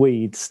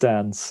anti-Swede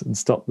stance and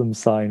stop them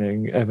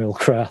signing Emil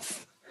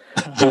Kraft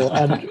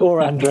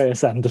or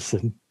Andreas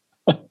Andersen.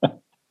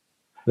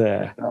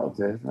 There. That'll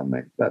do.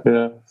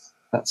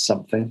 That's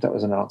something. That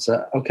was an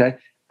answer. Okay.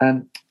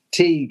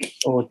 Teague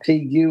or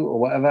Teague or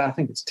whatever, I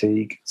think it's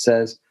Teague,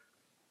 says,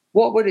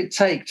 what would it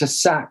take to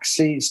sack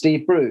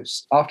Steve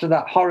Bruce after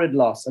that horrid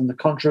loss and the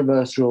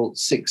controversial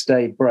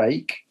 6-day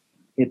break?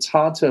 It's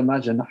hard to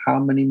imagine how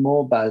many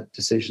more bad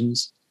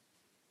decisions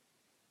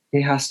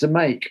he has to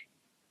make.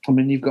 I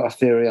mean, you've got a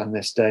theory on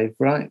this, Dave,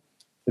 right?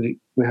 We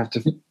have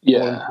to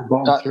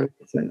bottom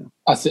three.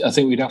 I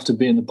think we'd have to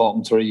be in the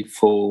bottom three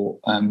for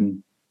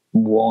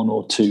one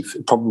or two,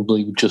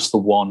 probably just the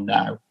one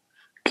now.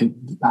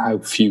 How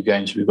few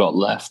games we've got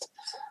left.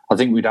 I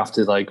think we'd have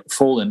to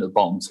fall into the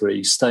bottom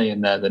three, stay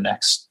in there the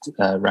next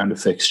round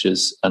of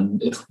fixtures,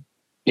 and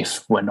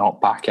if we're not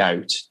back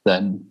out,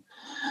 then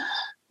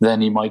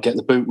he might get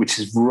the boot, which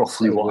is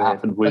roughly what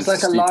happened with. It's like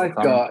Steve a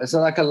lifeguard. McLaren. It's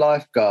like a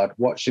lifeguard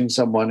watching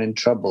someone in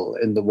trouble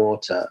in the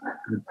water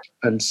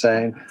and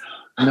saying,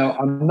 "No,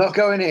 I'm not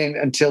going in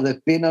until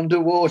they've been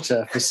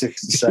underwater for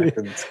 60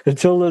 seconds,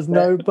 until there's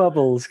no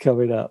bubbles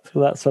coming up."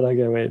 That's when I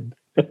go in.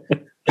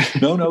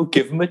 No,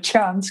 give them a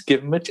chance.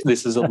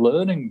 This is a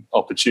learning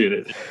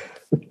opportunity.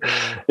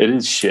 It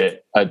is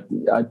shit.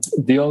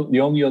 The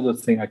only other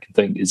thing I can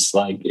think is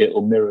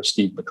it'll mirror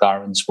Steve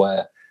McLaren's,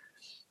 where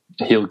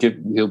he'll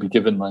be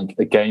given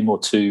a game or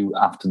two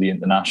after the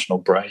international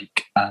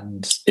break,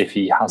 and if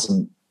he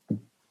hasn't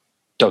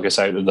dug us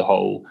out of the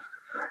hole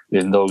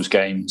in those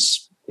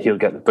games, he'll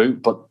get the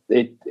boot. But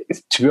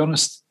to be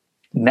honest,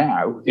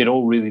 now it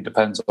all really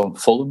depends on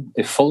Fulham.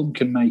 If Fulham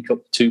can make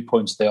up the 2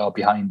 points they are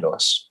behind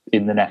us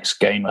in the next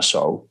game or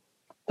so,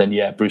 then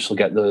yeah, Bruce will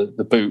get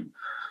the boot.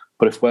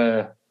 But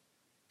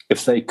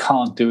if they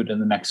can't do it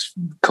in the next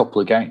couple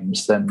of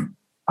games, then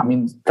I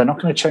mean they're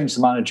not going to change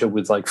the manager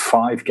with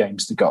 5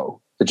 games to go.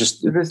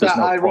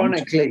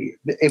 Ironically,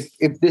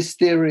 if this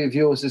theory of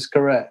yours is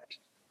correct,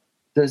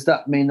 does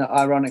that mean that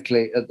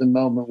ironically at the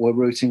moment we're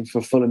rooting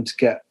for Fulham to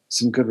get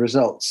some good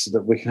results so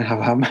that we can have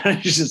our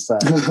managers there?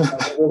 That's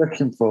what we're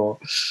looking for.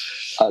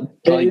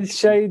 It's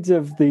shades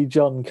of the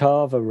John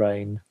Carver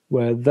reign,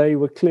 where they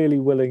were clearly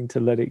willing to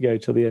let it go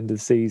till the end of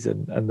the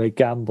season, and they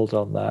gambled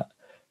on that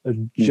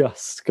and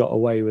just got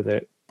away with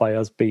it by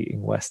us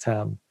beating West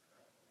Ham.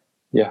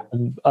 Yeah,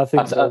 and I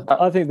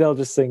think they'll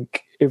just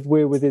think if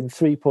we're within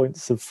 3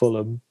 points of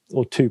Fulham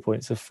or 2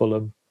 points of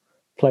Fulham,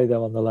 play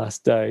them on the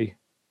last day.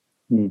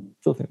 I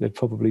still think they'd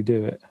probably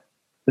do it.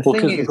 The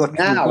thing is,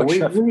 now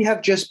we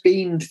have just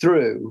been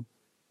through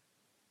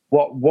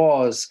what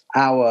was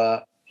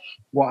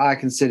what I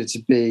consider to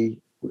be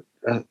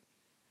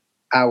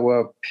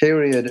our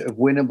period of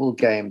winnable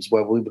games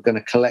where we were going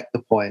to collect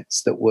the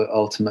points that were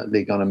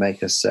ultimately going to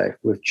make us safe.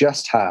 We've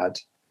just had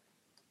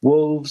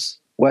Wolves,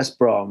 West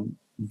Brom,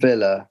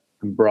 Villa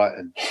and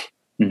Brighton.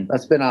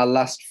 That's been our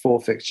last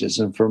 4 fixtures,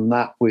 and from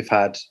that we've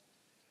had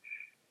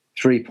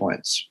 3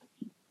 points,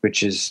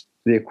 which is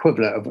the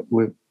equivalent of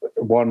with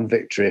 1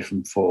 victory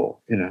from 4,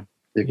 the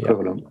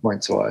equivalent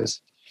points-wise.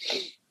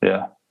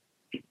 Yeah.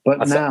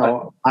 But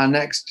now our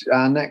next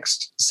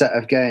set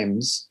of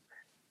games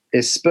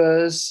is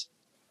Spurs,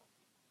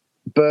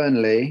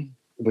 Burnley,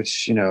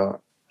 which,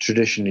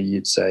 traditionally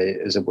you'd say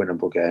is a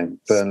winnable game.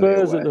 Burnley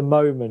Spurs away. At the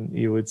moment,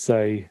 you would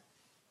say,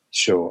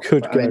 sure,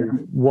 could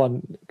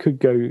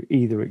go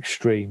either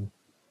extreme.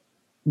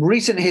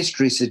 Recent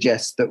history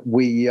suggests that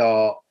we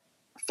are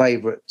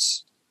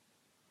favourites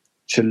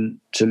to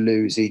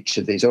lose each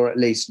of these, or at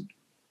least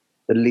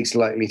the least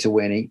likely to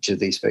win each of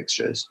these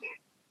fixtures.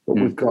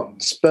 But we've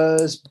got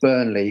Spurs,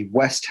 Burnley,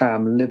 West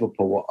Ham,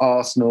 Liverpool,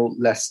 Arsenal,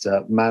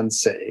 Leicester, Man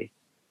City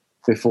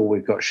before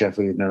we've got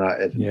Sheffield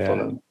United and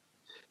Fulham.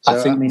 So,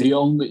 I think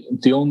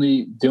the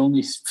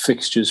only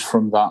fixtures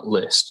from that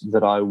list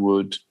that I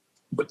would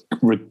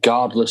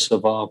regardless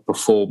of our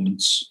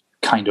performance,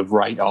 kind of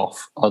write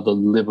off are the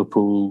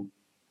Liverpool,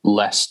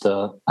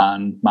 Leicester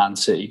and Man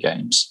City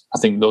games. I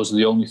think those are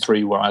the only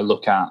three where I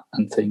look at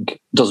and think,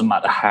 doesn't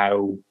matter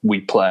how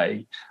we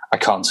play, I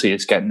can't see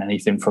us getting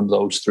anything from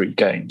those three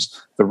games.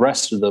 The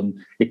rest of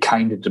them, it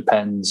kind of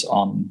depends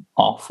on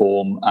our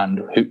form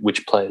and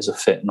which players are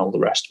fit and all the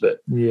rest of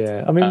it.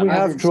 Yeah, I mean, we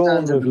have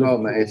drawn at the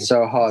moment. It's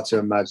so hard to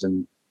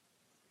imagine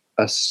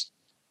us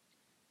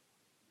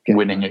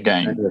winning a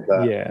game.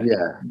 Yeah,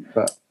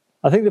 but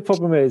I think the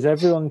problem is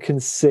everyone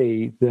can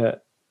see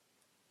that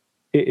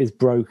it is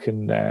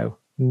broken now.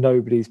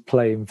 Nobody's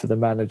playing for the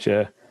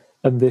manager,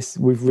 and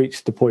we've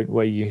reached the point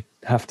where you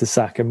have to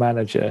sack a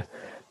manager.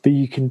 But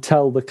you can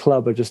tell the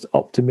club are just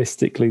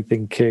optimistically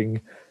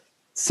thinking,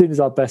 as soon as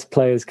our best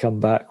players come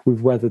back,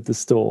 we've weathered the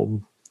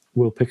storm,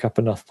 we'll pick up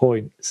enough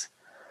points.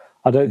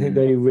 I don't think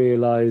they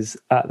realise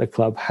at the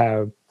club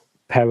how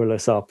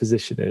perilous our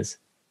position is.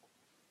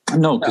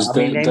 No, because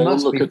they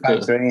must look be at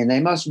factoring in.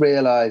 They must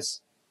realise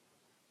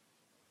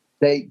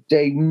they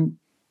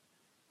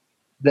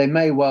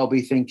may well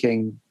be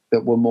thinking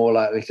that we're more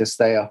likely to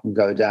stay up and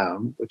go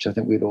down, which I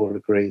think we'd all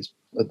agree is,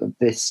 at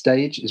this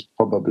stage is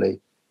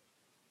probably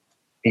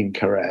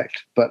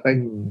incorrect. But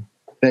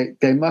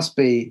they must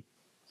be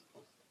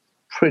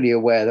pretty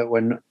aware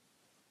that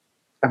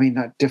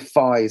that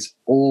defies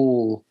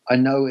all. I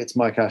know it's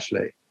Mike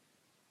Ashley,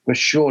 but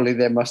surely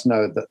they must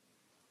know that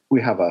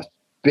we have a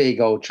big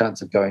old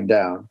chance of going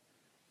down.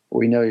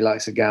 We know he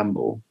likes a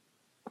gamble.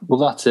 Well,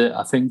 that's it.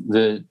 I think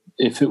that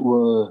if it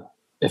were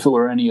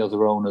any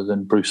other owner,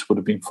 then Bruce would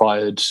have been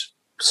fired,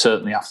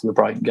 certainly after the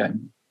Brighton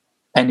game.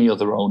 Any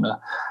other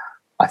owner.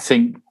 I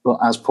think,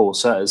 as Paul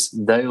says,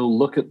 they'll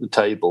look at the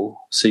table,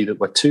 see that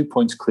we're 2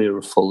 points clear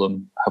of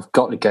Fulham, have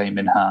got a game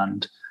in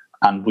hand,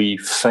 and we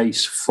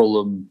face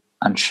Fulham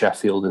and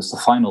Sheffield as the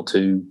final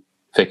two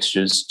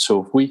fixtures.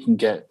 So if we can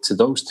get to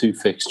those two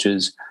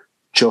fixtures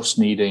just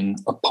needing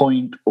a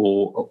point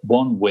or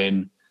one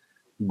win,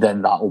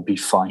 then that will be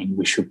fine.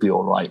 We should be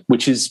all right,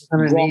 which is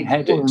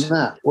wrong-headed.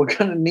 We're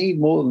going to need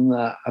more than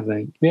that, I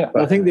think. Yeah,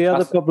 but I think the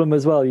other problem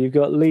as well, you've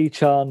got Lee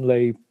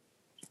Charnley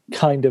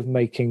kind of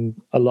making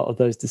a lot of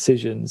those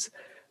decisions,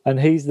 and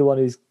he's the one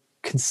who's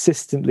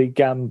consistently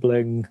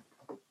gambling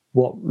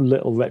what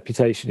little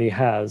reputation he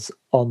has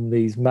on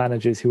these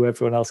managers who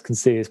everyone else can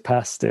see is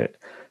past it,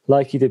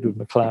 like he did with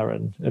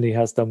McLaren and he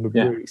has done with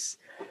Bruce.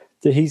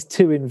 So he's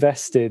too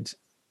invested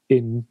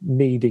in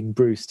needing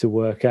Bruce to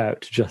work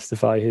out to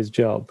justify his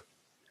job.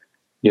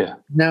 Yeah.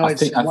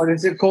 What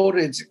is it called?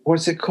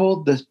 What's it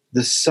called?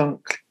 The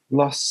sunk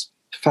loss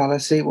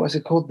fallacy. What's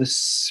it called?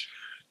 There's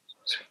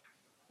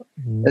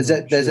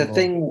a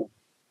thing.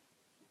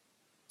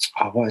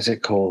 Oh, what is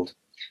it called?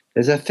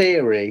 There's a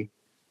theory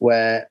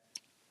where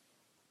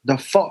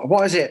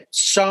what is it?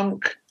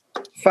 Sunk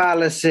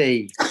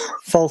fallacy.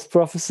 False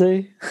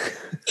prophecy.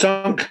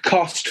 Sunk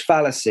cost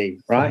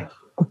fallacy, right?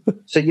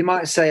 So you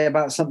might say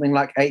about something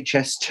like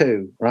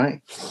HS2,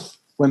 right?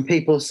 When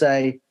people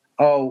say,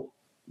 oh,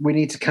 we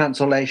need to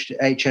cancel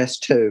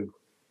HS2,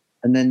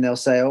 and then they'll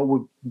say,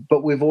 oh,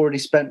 but we've already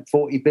spent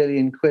 40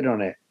 billion quid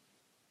on it.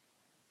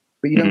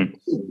 But you don't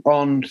keep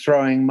on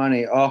throwing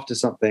money after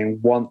something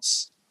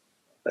once.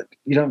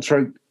 You don't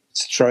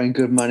throwing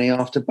good money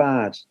after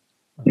bad.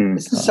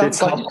 It's a sunk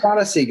cost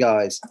fallacy,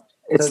 guys.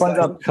 It's like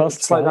that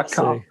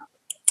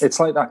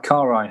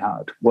car I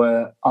had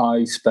where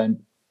I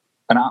spent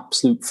an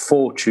absolute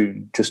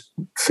fortune just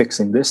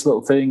fixing this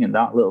little thing and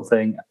that little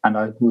thing. And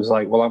I was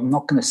like, well, I'm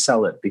not going to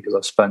sell it because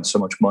I've spent so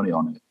much money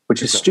on it,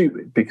 which is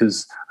stupid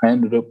because I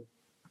ended up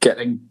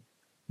getting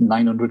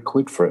 900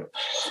 quid for it.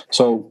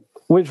 So,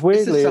 which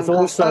weirdly is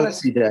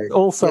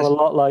also a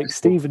lot like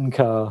Stephen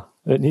Carr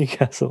at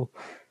Newcastle.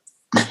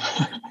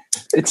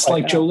 It's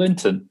like Joe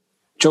Linton.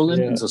 Joe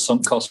Linton's a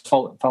sunk cost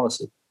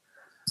fallacy.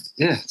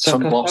 Yeah,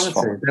 sunk cost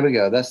fallacy. There we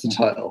go. That's the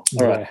title.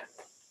 All right.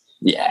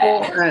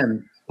 Yeah.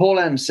 Paul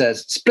M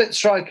says, split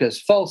strikers,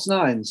 false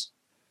nines.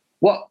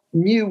 What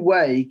new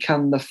way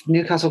can the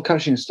Newcastle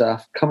coaching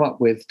staff come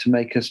up with to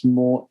make us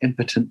more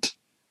impotent?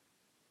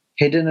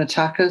 Hidden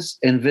attackers,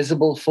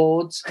 invisible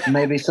forwards,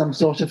 maybe some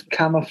sort of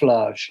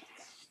camouflage.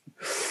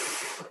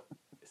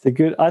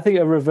 I think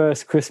a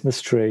reverse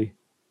Christmas tree.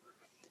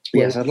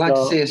 Yes, I'd like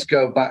to see us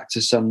go back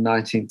to some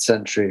 19th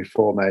century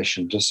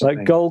formation. Just something.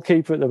 Like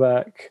goalkeeper at the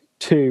back,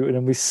 2, and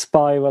then we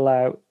spiral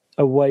out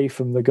away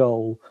from the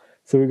goal.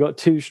 So we've got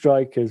 2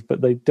 strikers,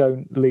 but they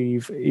don't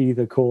leave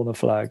either corner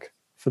flag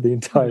for the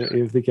entirety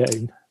of the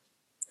game.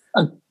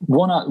 And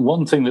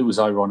one thing that was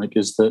ironic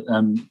is that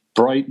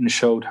Brighton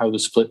showed how the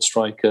split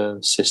striker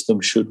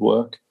system should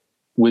work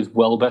with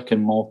Welbeck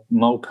and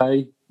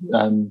Maupay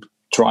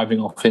driving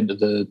off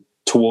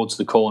towards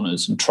the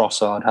corners and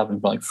Trossard having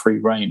like free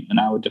rein, and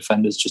our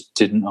defenders just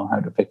didn't know how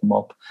to pick them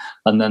up.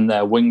 And then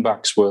their wing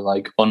backs were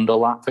like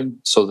underlapping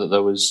so that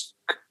there was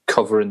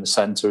cover in the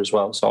centre as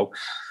well. So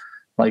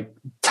like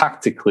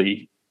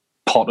tactically,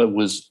 Potter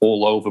was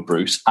all over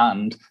Bruce,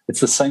 and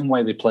it's the same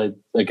way they played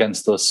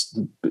against us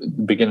at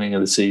the beginning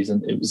of the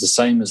season. It was the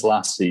same as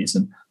last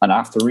season, and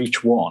after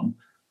each one,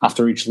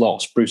 after each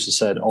loss, Bruce has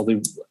said, "Oh,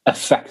 the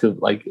effective,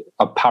 like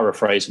I'm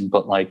paraphrasing,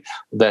 but like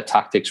their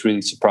tactics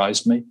really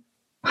surprised me."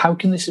 How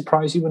can they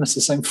surprise you when it's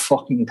the same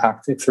fucking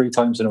tactic 3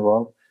 times in a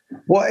row?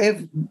 What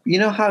if, you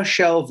know how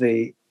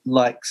Shelvey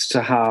likes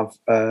to have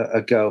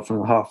a go from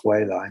the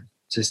halfway line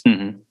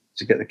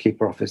to get the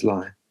keeper off his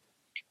line?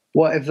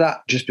 What if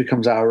that just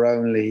becomes our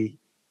only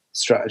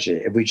strategy?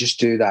 If we just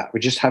do that, we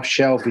just have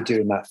Shelvey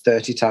doing that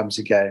 30 times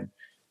a game,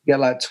 get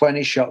like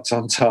 20 shots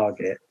on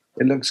target.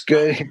 It looks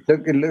good.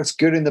 It looks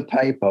good in the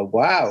paper.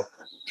 Wow.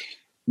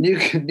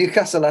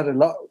 Newcastle had a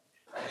lot.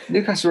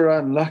 Newcastle were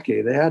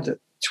unlucky. They had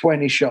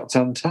 20 shots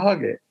on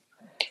target.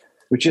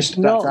 We just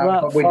we don't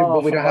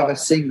have a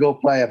single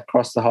player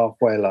across the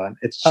halfway line.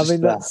 It's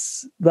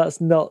just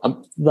that's not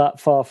that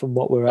far from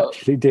what we're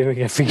actually doing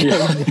every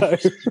game.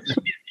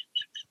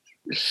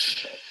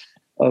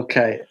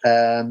 Okay.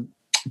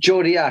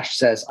 Geordie Ash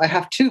says, I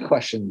have 2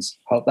 questions.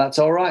 Hope that's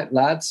all right,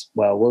 lads.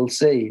 Well, we'll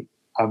see.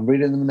 I'm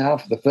reading them now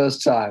for the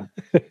first time.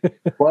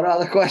 What are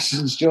the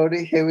questions,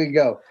 Geordie? Here we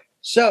go.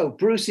 So,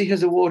 Brucey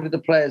has awarded the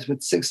players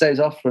with 6 days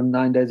off from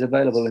 9 days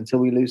available until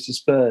we lose to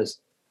Spurs.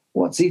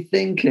 What's he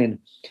thinking?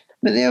 I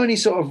mean, the only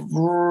sort of...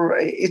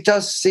 It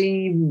does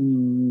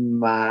seem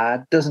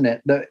mad, doesn't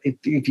it? That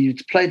if you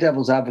play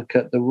devil's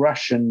advocate, the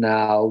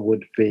rationale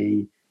would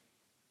be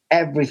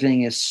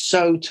everything is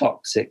so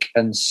toxic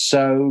and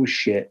so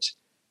shit.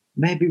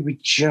 Maybe we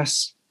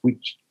just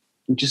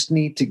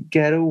need to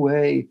get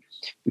away.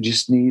 We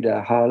just need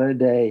a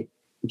holiday.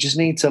 We just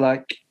need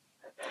to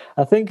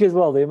I think as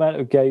well, the amount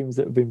of games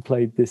that have been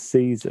played this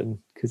season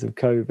because of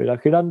COVID, I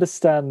could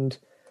understand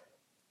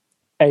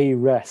a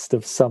rest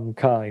of some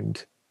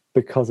kind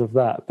because of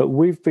that. But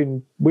we've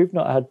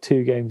not had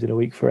 2 games in a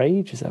week for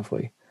ages, have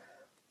we?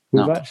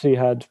 We've actually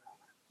had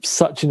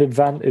such an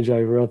advantage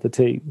over other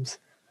teams.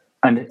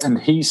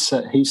 And he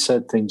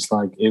said things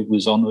like it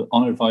was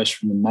on advice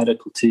from the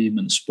medical team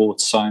and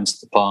sports science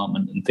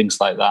department and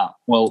things like that.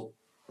 Well,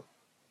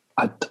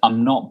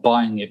 I'm not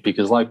buying it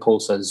because, like Paul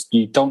says,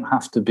 you don't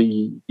have to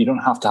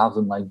have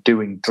them like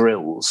doing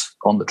drills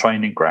on the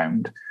training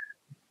ground,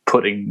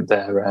 putting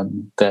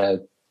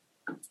their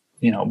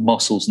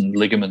muscles and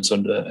ligaments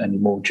under any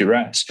more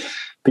duress.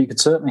 But you could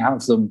certainly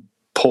have them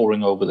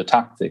poring over the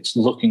tactics,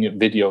 looking at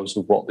videos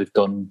of what they've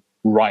done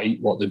right,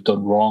 what they've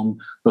done wrong,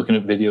 looking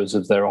at videos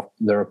of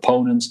their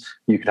opponents.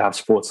 You could have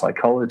sports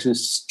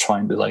psychologists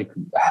trying to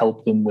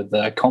help them with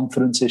their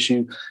confidence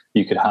issue.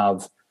 You could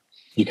have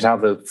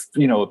a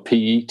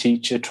PE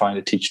teacher trying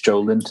to teach Joe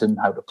Linton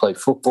how to play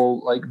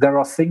football. Like, there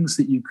are things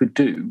that you could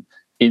do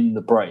in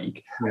the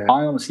break. Yeah.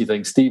 I honestly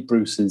think Steve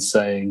Bruce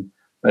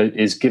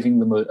is giving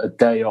them a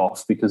day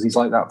off because he's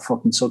like that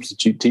fucking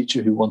substitute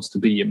teacher who wants to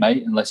be your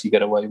mate unless you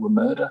get away with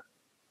murder.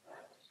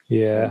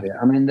 Yeah.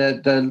 I mean,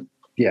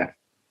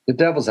 the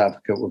devil's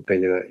advocate would be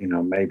that,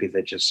 maybe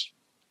they just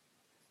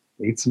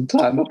need some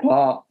time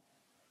apart.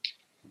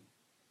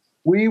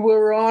 We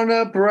were on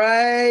a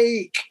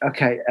break.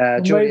 Okay,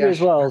 maybe as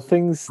well.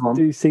 Things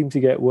do seem to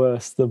get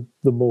worse the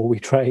more we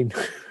train,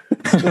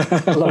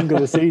 the longer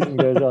the season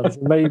goes on. So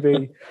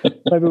maybe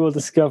we'll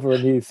discover a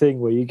new thing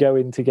where you go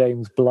into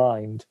games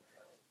blind,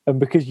 and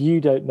because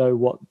you don't know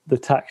what the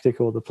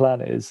tactic or the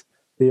plan is,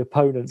 the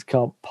opponents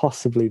can't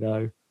possibly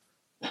know.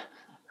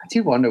 I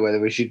do wonder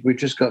whether we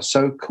just got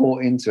so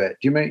caught into it.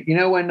 Do you mean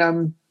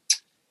when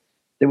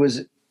there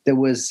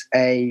was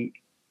a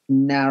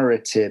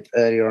narrative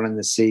earlier on in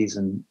the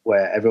season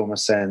where everyone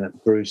was saying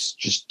that Bruce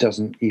just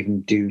doesn't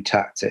even do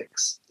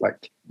tactics,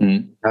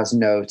 has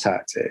no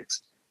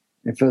tactics.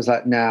 It feels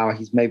like now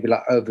he's maybe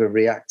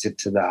overreacted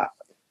to that.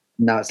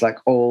 Now it's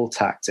all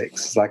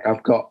tactics. It's like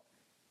I've got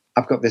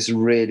this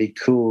really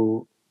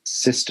cool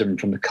system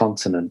from the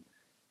continent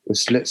with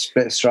split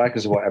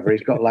strikers or whatever.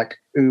 He's got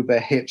uber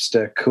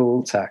hipster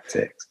cool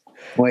tactics.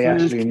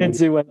 Kids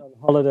who went on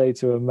holiday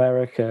to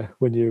America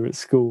when you were at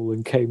school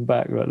and came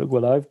back, right? Look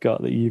what I've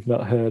got that you've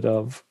not heard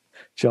of.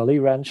 Jolly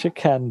Rancher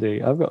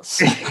candy. I've got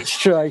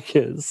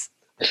strikers.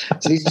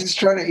 So he's just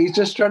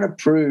trying to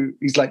prove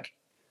he's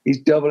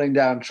doubling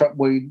down.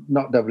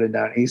 Not doubling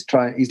down. He's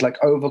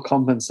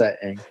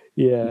overcompensating.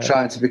 Yeah,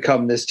 trying to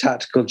become this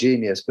tactical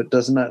genius, but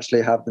doesn't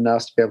actually have the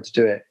nous to be able to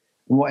do it.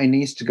 And what he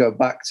needs to go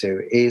back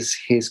to is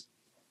his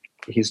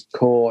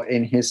core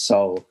in his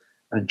soul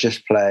and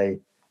just play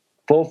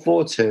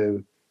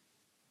 4-4-2,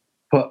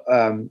 put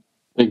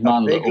big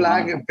lad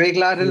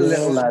and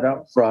little lad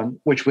up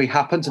front, which we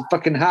happen to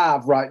fucking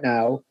have right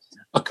now.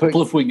 A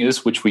couple of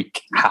wingers, which we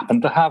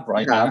happen to have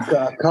right now.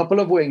 A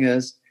couple of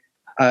wingers,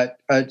 a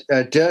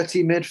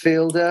dirty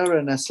midfielder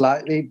and a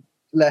slightly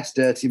less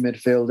dirty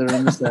midfielder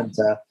in the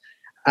centre,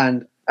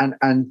 and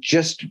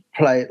just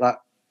play like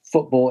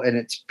football in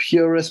its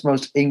purest,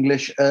 most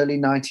English early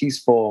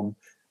 90s form.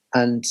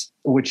 And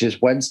which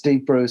is when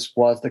Steve Bruce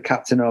was the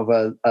captain of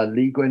a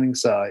league-winning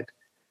side.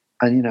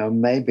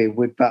 And, maybe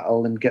we'd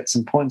battle and get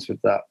some points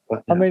with that.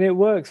 But, I mean, it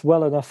works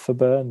well enough for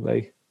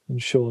Burnley and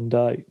Sean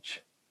Dyche.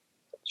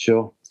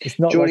 Sure. It's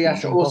not Geordie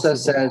Ash also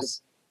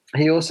says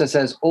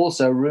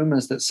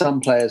rumours that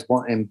some players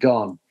want him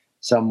gone,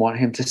 some want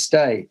him to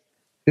stay.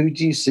 who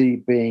do you see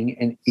being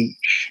in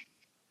each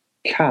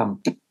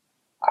camp?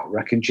 I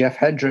reckon Jeff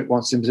Hendrick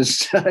wants him to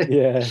stay.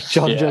 Yeah,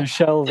 Joe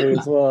Shelby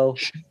as well.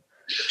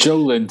 Joe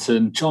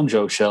Linton,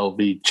 Joe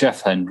Shelby,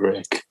 Jeff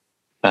Hendrick.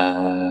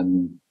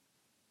 That'll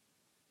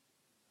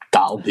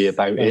be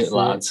about it,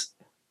 lads.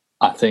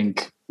 I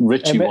think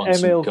Richie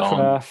wants him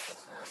gone.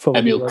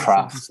 Emil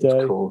Kraft,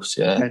 of course,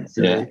 yeah.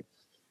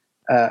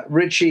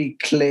 Richie,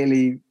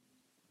 clearly,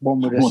 one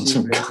would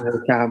assume in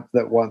the camp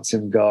that wants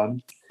him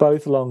gone.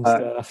 Both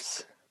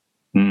Longstaffs.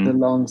 The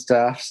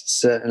Longstaffs,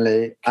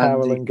 certainly.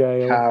 Carroll and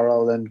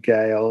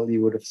Gale,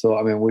 you would have thought.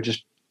 I mean, we're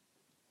just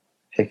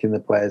picking the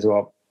players who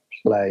are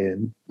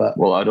playing. But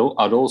well,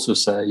 I'd also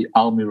say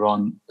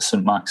Almiron,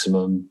 St.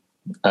 Maximum,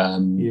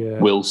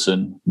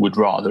 Wilson would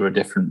rather a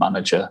different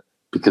manager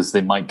because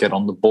they might get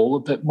on the ball a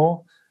bit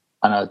more.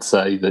 And I'd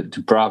say that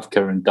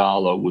Dubravka and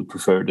Darlow would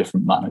prefer a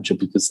different manager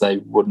because they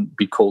wouldn't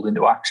be called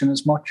into action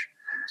as much.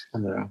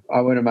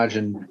 I would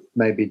imagine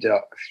maybe,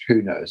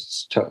 who knows,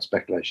 it's total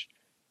speculation.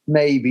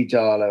 Maybe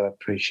Darlow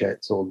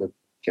appreciates all the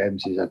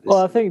games he's had.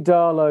 I think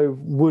Darlow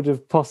would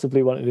have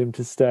possibly wanted him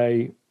to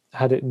stay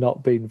had it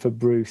not been for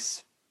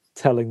Bruce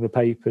telling the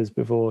papers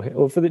before,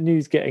 or for the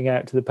news getting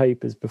out to the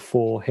papers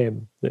before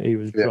him that he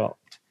was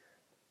dropped.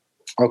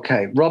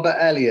 Okay, Robert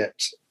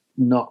Elliott,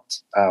 not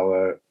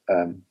our...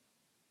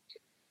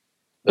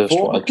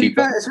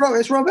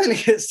 It's Rob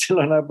Elliott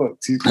still on our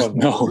books. He's gone.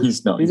 No,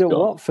 he's not. He's at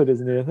Watford,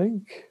 isn't he, I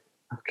think?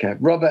 Okay.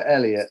 Robert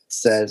Elliott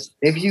says,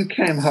 if you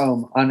came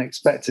home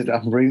unexpected,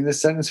 I'm reading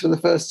this sentence for the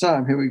first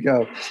time. Here we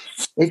go.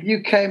 If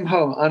you came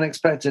home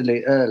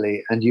unexpectedly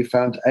early and you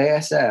found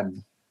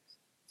ASM,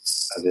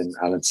 as in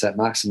Alan St.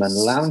 Maximin,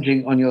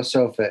 lounging on your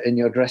sofa in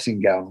your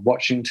dressing gown,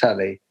 watching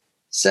telly,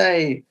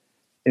 say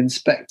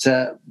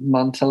Inspector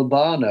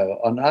Montalbano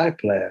on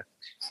iPlayer,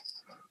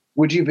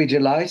 would you be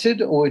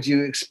delighted or would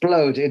you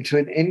explode into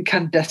an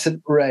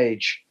incandescent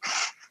rage?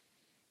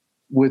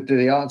 Would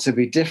the answer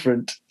be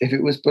different if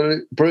it was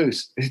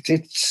Bruce?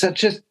 It's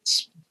such a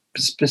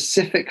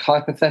specific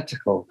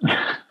hypothetical.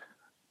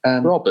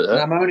 Robert,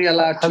 I'm only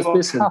allowed has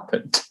this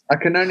happened? I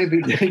can only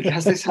be...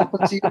 Has this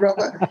happened to you,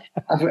 Robert?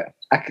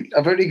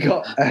 I've only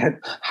got...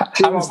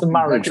 How's the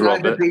marriage, Robert? I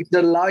can either be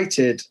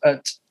delighted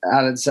at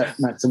Alan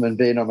Maximin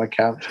being on my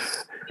couch,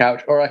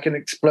 or I can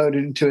explode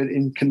into an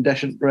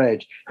incandescent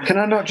rage. Can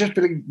I not just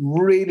be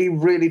really,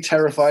 really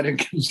terrified and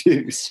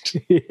confused?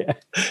 Yeah.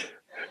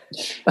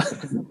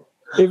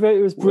 If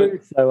it was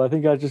Bruce, though, I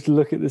think I'd just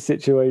look at the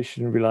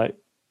situation and be like,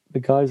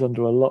 the guy's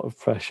under a lot of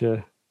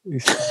pressure.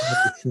 He's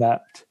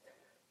snapped.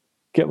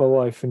 Get my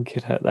wife and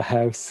kid out of the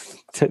house.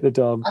 Take the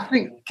dog.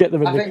 Get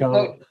them in the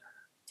car.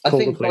 I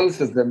think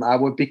both of them, I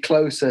would be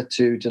closer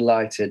to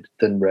delighted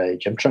than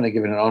rage. I'm trying to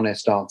give an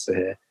honest answer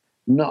here.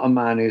 I'm not a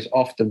man who's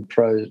often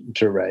prone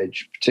to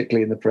rage,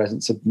 particularly in the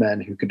presence of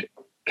men who could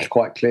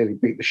quite clearly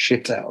beat the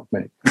shit out of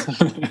me.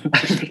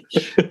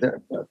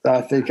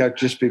 I think I'd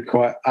just be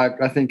quite...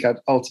 I think I'd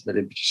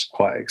ultimately be just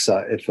quite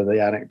excited for the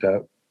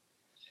anecdote.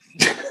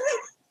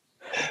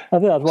 I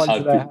think I'd want to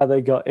know how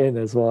they got in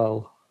as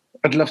well.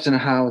 I'd love to know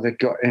how they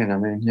got in. I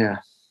mean, yeah.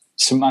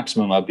 St.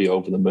 Maximum, I'd be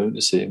over the moon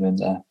to see him in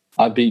there.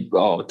 I'd be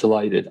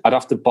delighted. I'd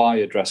have to buy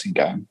a dressing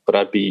gown, but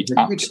I'd be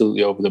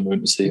absolutely over the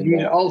moon to see him.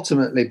 You'd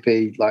ultimately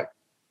be like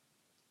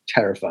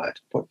terrified.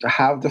 But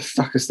how the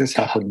fuck has this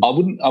happened?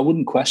 I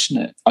wouldn't question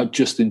it. I'd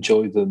just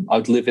enjoy them.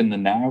 I'd live in the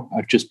now.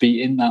 I'd just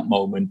be in that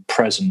moment,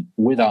 present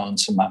with Alan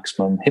St.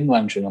 Maximum, him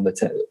lounging on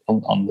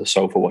the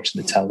sofa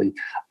watching the telly.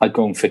 I'd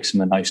go and fix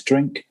him a nice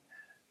drink.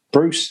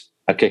 Bruce,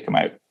 I'd kick him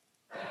out.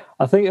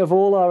 I think of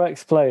all our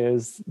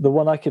ex-players, the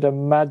one I could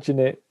imagine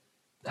it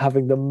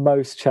having the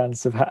most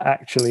chance of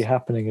actually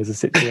happening as a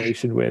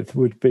situation with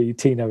would be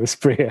Tino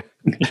Asprilla.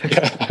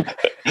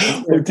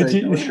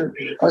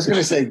 I was going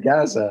to say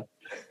Gaza.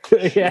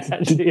 Yeah,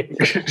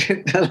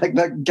 like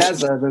that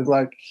Gaza. There's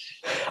like,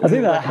 I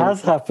think that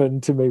has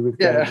happened to me with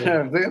Gaza.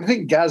 Yeah, I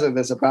think Gaza.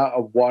 There's about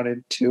a 1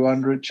 in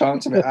 200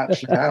 chance of it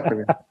actually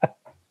happening.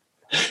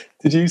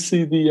 Did you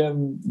see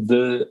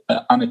the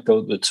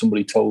anecdote that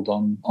somebody told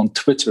on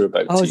Twitter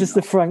about? Oh, is this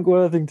the Frank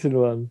Worthington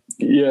one?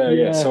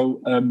 Yeah.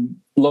 So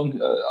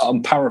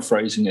I'm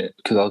paraphrasing it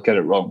because I'll get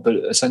it wrong, but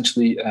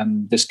essentially,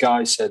 this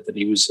guy said that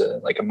he was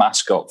like a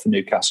mascot for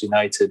Newcastle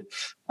United,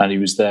 and he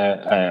was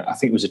there. I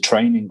think it was a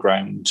training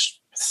ground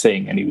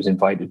thing, and he was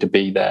invited to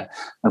be there.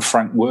 And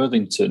Frank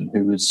Worthington,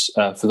 who was,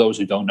 for those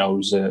who don't know,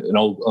 was an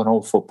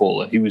old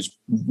footballer. He was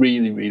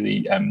really,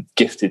 really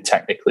gifted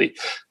technically.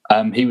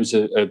 He was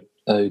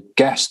a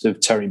guest of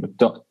Terry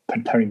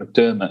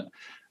McDermott,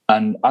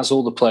 and as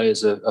all the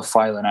players are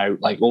filing out,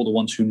 like all the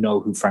ones who know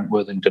who Frank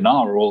Worthington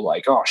are all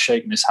like, oh,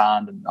 shaking his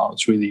hand, and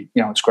it's really,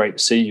 it's great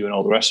to see you, and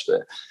all the rest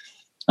of it.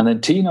 And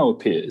then Tino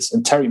appears,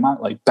 and Terry Mack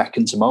like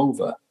beckons him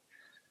over,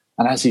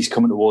 and as he's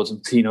coming towards him,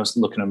 Tino's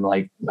looking at him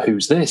like,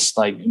 who's this?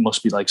 Like, it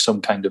must be like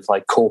some kind of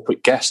like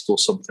corporate guest or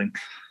something.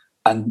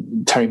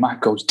 And Terry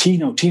Mack goes,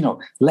 Tino,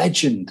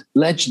 legend,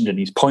 and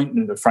he's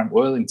pointing at Frank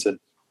Worthington,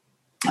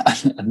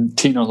 and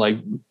Tino like,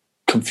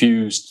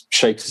 confused,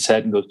 shakes his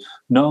head and goes,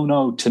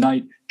 no,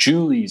 tonight,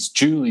 Julie's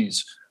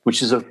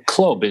which is a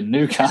club in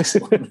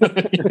Newcastle.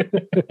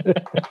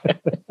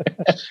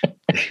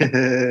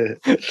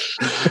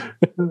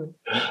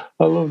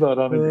 I love that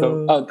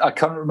anecdote. I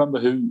can't remember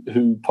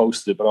who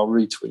posted it, but I'll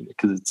retweet it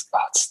because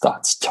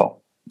that's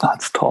top.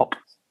 That's top.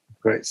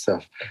 Great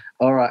stuff.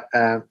 All right,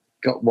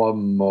 got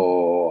one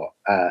more.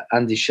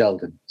 Andy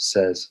Sheldon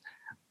says,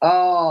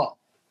 FCB,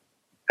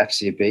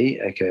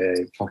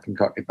 aka fucking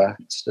cocky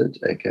bastard,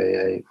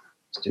 aka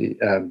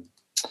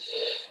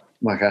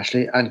Mike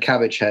Ashley, and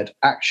Cabbage Head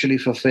actually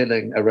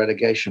fulfilling a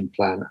relegation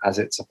plan, as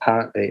it's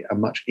apparently a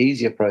much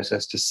easier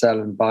process to sell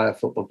and buy a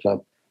football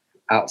club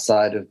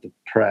outside of the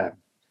Prem.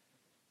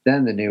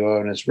 Then the new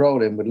owners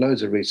roll in with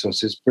loads of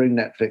resources, bring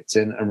Netflix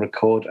in and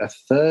record a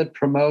third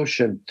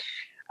promotion.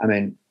 I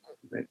mean,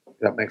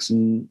 that makes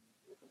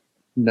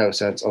no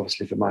sense,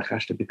 obviously, for Mike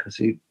Ashley because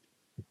he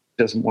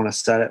doesn't want to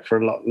sell it for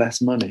a lot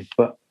less money.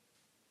 But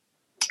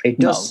it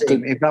does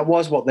seem, if that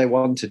was what they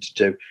wanted to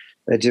do,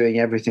 they're doing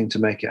everything to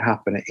make it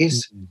happen. It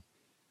is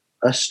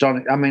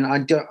astonishing. I mean,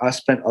 I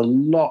spent a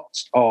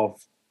lot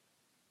of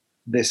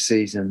this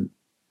season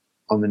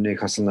on the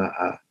Newcastle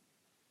United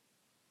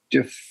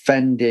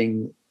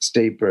defending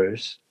Steve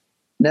Bruce.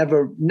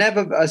 Never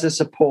as a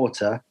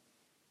supporter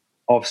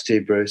of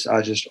Steve Bruce.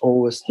 I just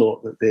always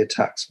thought that the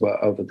attacks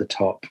were over the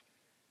top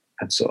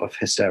and sort of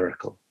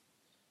hysterical.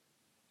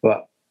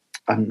 But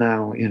I'm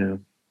now,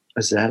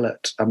 a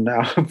zealot. I'm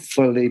now a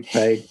fully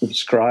paid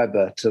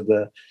subscriber to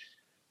the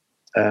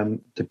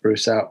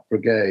Bruce Out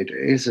Brigade.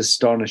 It is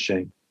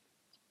astonishing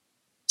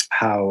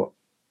how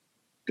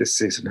this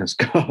season has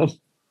gone.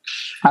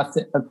 I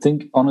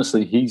think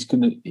honestly, he's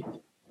going to,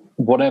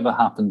 whatever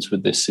happens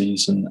with this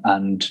season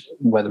and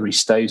whether he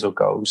stays or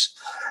goes,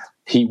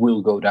 he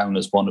will go down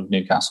as one of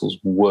Newcastle's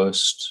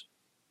worst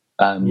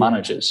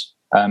managers.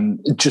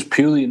 Just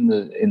purely in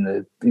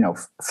the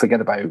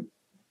forget about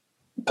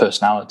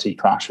personality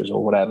clashes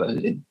or whatever.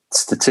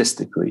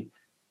 Statistically,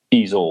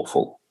 he's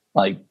awful.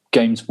 Like,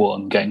 games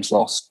won, games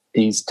lost,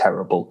 he's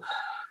terrible.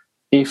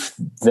 If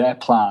their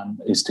plan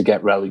is to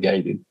get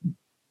relegated,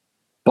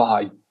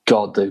 by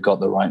God, they've got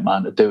the right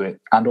man to do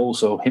it. And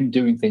also him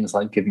doing things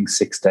like giving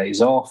 6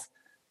 days off,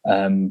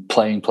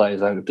 playing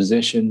players out of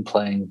position,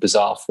 playing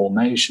bizarre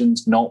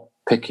formations, not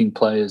picking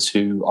players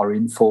who are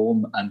in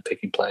form and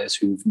picking players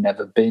who've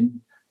never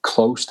been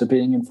close to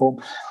being in form.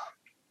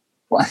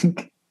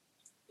 Like,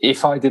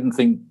 if I didn't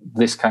think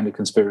this kind of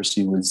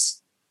conspiracy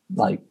was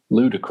like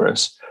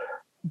ludicrous,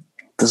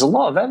 there's a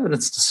lot of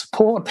evidence to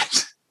support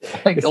it.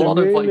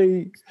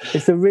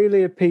 It's a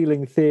really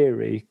appealing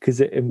theory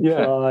because it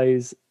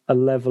implies a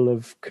level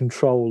of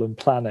control and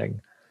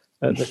planning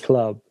at the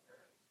club.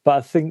 But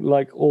I think,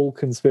 like all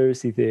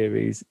conspiracy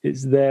theories,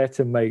 it's there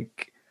to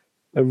make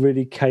a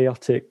really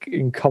chaotic,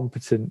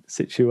 incompetent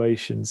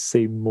situation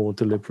seem more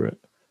deliberate.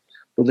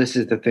 Well, this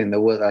is the thing.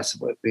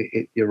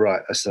 You're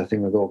right. That's the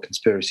thing with all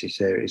conspiracy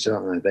theories,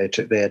 aren't they?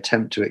 They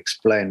attempt to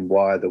explain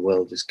why the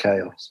world is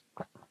chaos.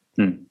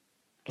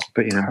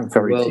 But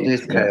the world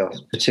is chaos,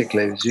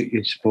 particularly as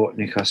you support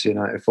Newcastle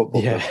United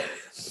Football Club.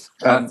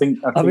 I think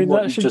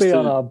that should be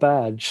on our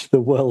badge. The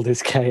world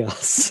is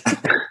chaos.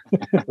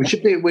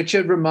 We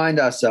should remind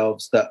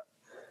ourselves that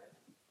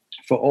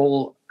for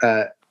all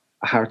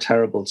how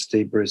terrible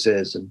Steve Bruce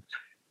is and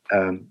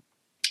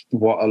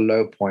what a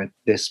low point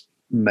this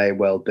may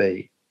well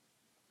be,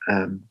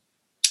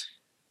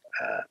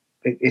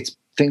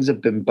 things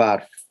have been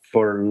bad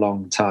for a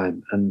long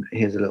time. And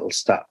here's a little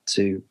stat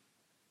to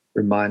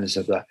remind us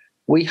of that.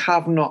 We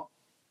have not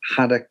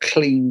had a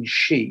clean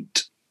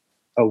sheet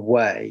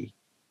away.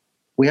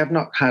 We have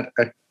not had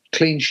a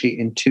clean sheet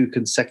in 2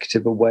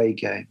 consecutive away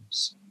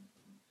games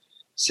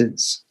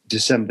since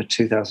December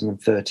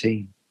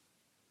 2013.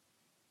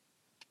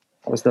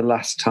 That was the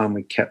last time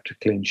we kept a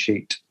clean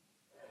sheet.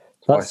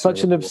 That's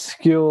such an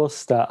obscure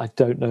stat. I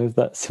don't know if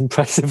that's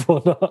impressive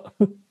or not.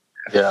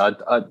 Yeah,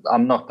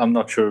 I'm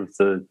not sure of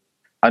the.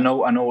 I know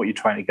what you're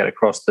trying to get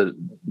across. That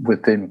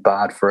we've been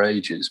bad for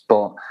ages,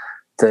 but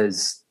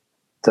there's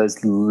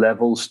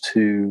levels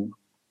to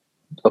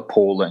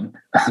appalling,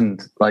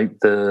 and like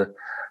the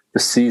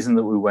season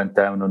that we went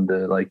down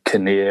under like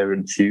Kinnear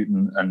and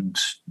Houghton and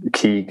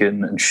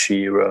Keegan and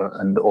Shearer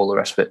and all the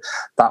rest of it.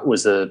 That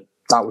was a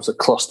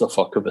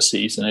clusterfuck of a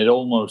season. It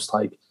almost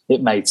like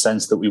it made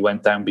sense that we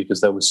went down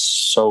because there was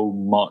so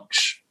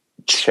much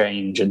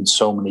change and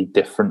so many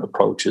different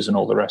approaches and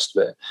all the rest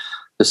of it.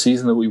 The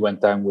season that we went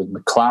down with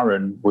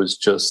McLaren was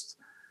just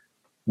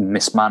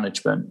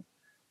mismanagement.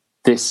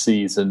 This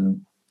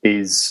season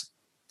is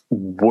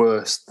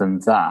worse than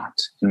that,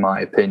 in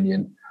my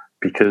opinion,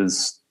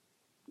 because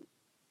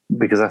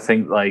I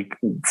think like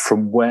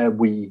from where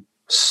we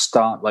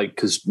start, like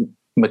because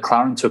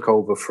McLaren took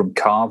over from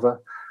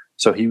Carver,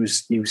 so he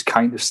was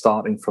kind of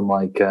starting from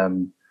like a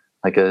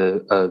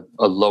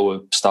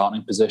lower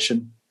starting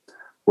position.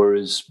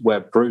 Whereas where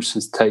Bruce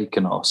has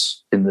taken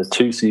us in the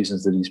 2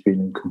 seasons that he's been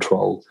in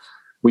control,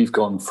 we've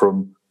gone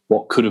from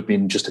what could have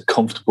been just a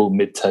comfortable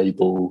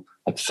mid-table,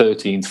 like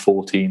 13th,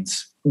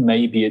 14th,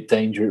 maybe at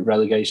danger at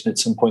relegation at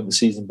some point in the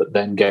season, but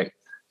then get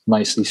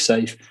nicely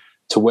safe,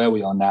 to where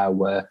we are now,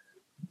 where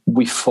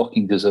we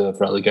fucking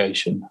deserve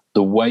relegation.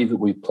 The way that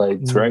we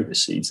played throughout the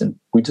season,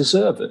 we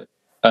deserve it.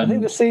 And I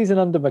think the season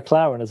under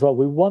McLaren as well,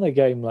 we won a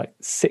game like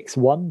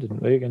 6-1,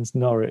 didn't we, against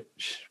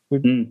Norwich?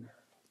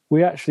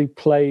 We actually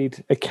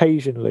played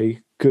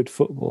occasionally good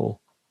football.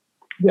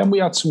 Yeah, and we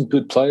had some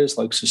good players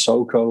like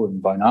Sissoko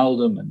and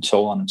Wijnaldum and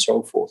so on and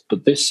so forth.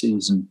 But this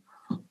season,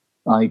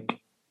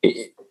 like,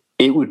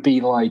 it would be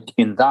like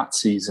in that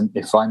season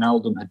if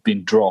Wijnaldum had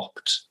been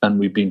dropped and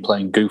we'd been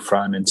playing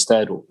Gouffran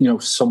instead, or, you know,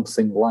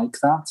 something like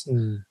that.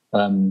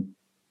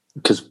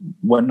 Because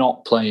we're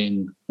not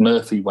playing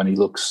Murphy when he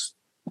looks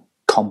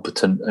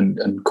competent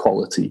and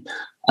quality,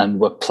 and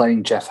we're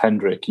playing Jeff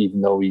Hendrick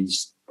even though he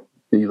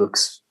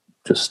looks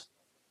just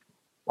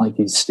like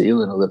he's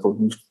stealing a little.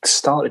 We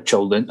started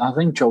Joe Linton. I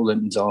think Joe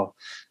Linton's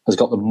has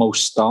got the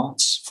most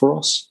starts for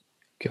us.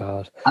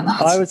 God,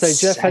 I would say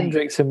Jeff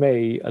Hendrick to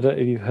me, I don't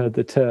know if you've heard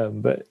the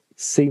term, but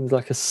seems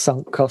like a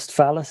sunk cost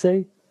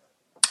fallacy.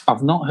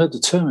 I've not heard the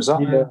term. Is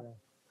that?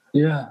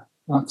 Yeah.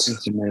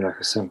 That's to me like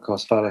a sunk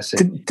cost fallacy.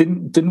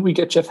 Didn't we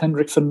get Jeff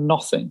Hendrick for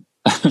nothing?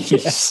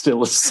 He's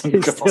still a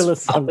sunk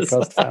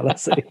cost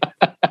fallacy.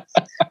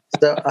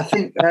 So I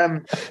think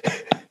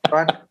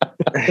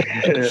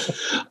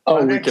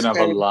we can have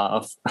a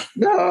laugh.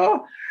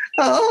 No.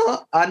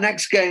 Our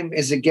next game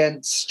is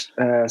against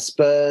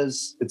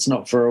Spurs. It's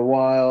not for a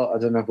while. I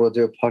don't know if we'll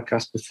do a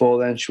podcast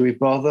before then. Should we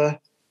bother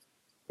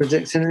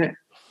predicting it?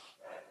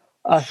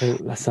 I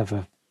think let's have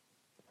a...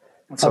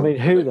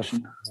 who the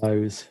fuck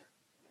knows?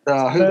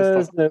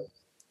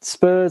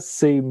 Spurs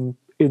seem,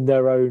 in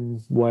their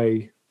own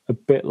way, a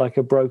bit like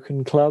a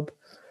broken club,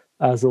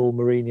 as all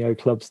Mourinho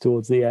clubs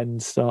towards the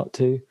end start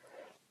to.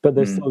 But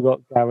they've still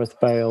got Gareth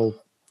Bale,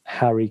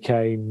 Harry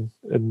Kane,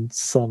 and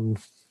Son.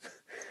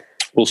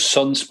 Well,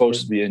 Son's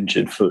supposed to be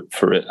injured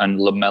for it, and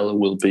Lamella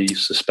will be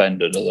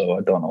suspended, although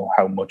I don't know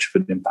how much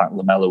of an impact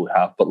Lamella would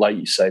have. But like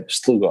you say, they've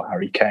still got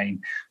Harry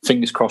Kane.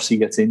 Fingers crossed he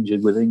gets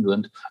injured with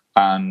England.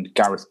 And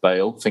Gareth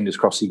Bale, fingers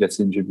crossed he gets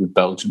injured with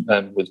Belgium,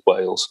 with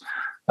Wales.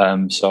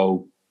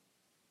 2-0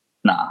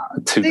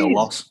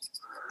 loss.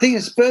 Thing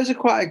is, Spurs are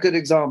quite a good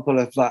example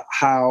of like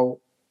how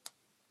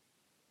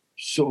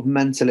sort of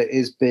mental it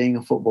is being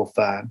a football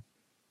fan,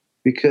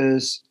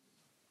 because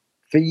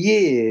for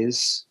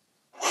years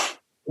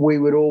we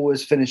would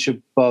always finish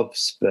above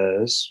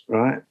Spurs,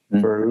 right?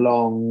 For a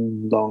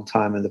long, long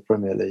time in the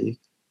Premier League.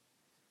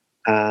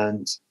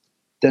 And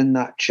then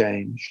that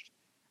changed.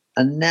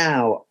 And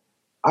now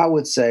I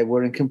would say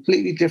we're in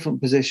completely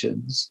different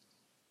positions.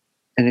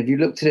 And if you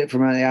looked at it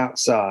from the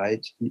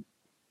outside,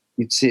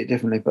 you'd see it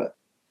differently. But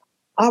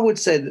I would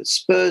say that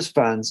Spurs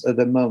fans at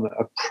the moment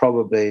are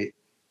probably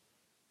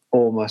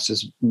almost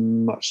as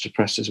much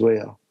depressed as we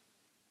are.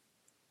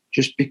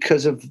 Just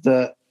because of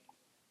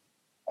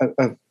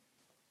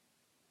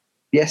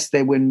yes,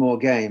 they win more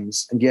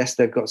games, and yes,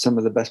 they've got some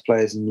of the best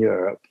players in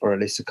Europe, or at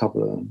least a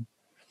couple of them.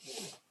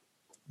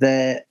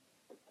 They're,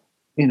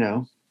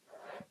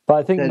 But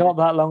I think not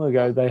that long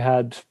ago, they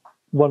had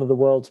one of the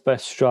world's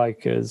best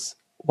strikers,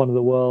 one of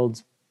the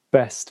world's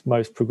best,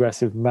 most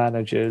progressive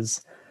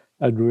managers,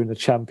 and we're in the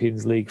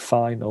Champions League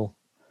final.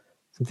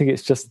 So I think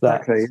it's just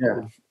that. Exactly,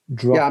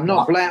 yeah. I'm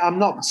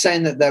not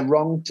saying that they're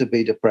wrong to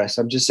be depressed.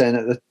 I'm just saying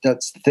that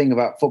that's the thing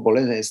about football,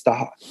 isn't it? It's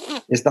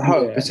the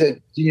hope.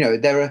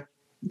 Yeah.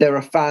 There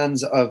are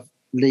fans of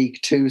League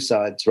Two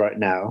sides right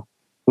now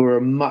who are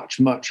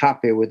much, much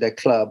happier with their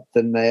club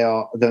than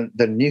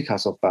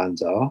Newcastle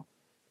fans are.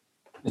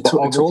 It's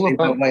all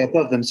about way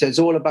above them. So it's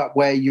all about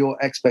where your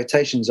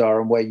expectations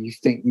are and where you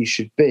think you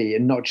should be,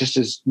 and not just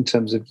as in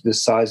terms of the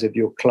size of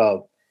your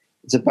club.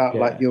 It's about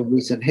like your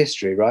recent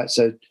history, right?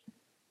 So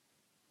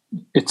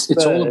it's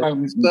all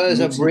about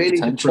Spurs are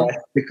really depressed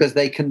because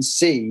they can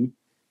see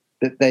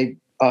that they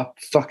are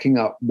fucking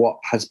up what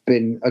has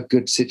been a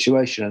good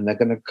situation, and they're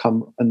going to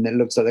come, and it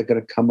looks like they're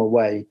going to come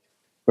away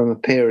from a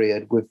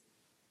period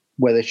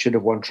where they should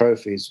have won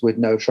trophies with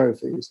no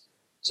trophies.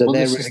 So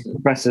they're really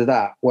depressed at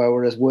that,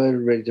 whereas we're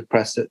really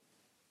depressed at.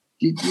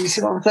 Do you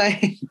see what I'm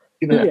saying?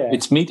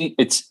 It's meeting.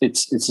 It's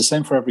the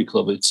same for every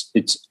club. Is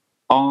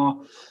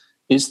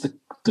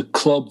the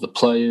club, the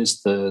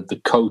players,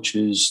 the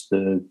coaches,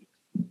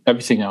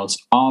 everything else,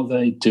 are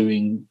they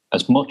doing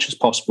as much as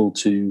possible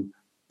to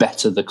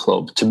better the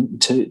club,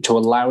 to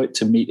allow it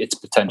to meet its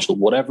potential,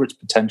 whatever its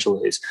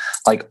potential is?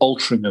 Like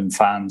Altrincham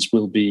fans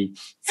will be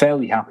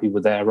fairly happy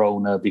with their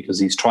owner because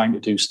he's trying to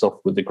do stuff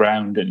with the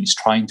ground and he's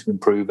trying to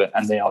improve it,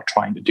 and they are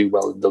trying to do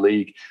well in the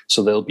league,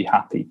 so they'll be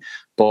happy.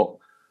 But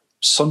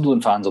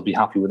Sunderland fans will be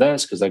happy with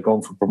theirs because they're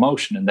going for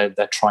promotion and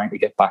they're trying to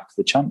get back to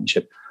the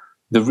Championship.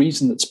 The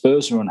reason that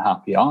Spurs are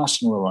unhappy,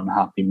 Arsenal are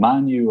unhappy,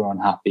 Man U are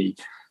unhappy,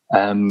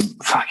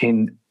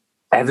 fucking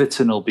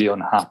Everton will be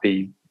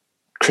unhappy,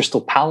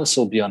 Crystal Palace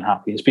will be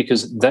unhappy, is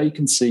because they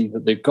can see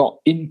that they've got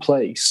in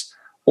place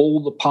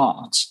all the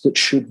parts that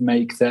should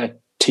make their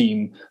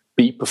team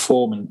be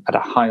performing at a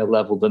higher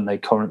level than they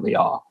currently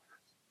are.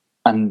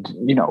 And,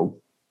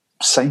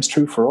 same's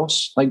true for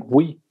us. Like,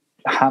 we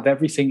have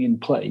everything in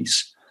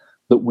place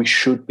that we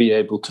should be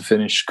able to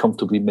finish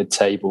comfortably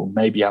mid-table,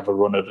 maybe have a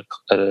run at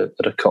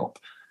a cup.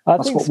 I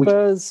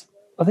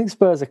think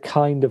Spurs are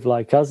kind of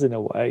like us in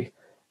a way,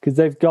 because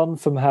they've gone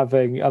from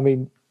having, I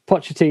mean,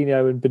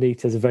 Pochettino and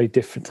Benitez are very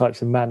different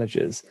types of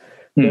managers.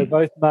 They're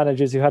both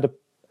managers who had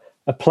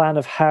a plan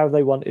of how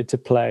they wanted to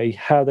play,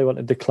 how they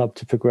wanted the club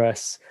to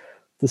progress,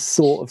 the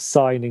sort of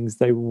signings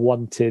they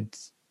wanted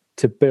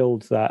to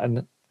build that.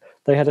 And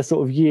they had a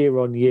sort of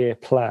year-on-year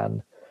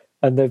plan.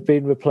 And they've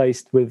been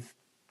replaced with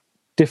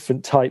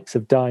different types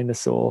of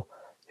dinosaur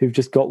who've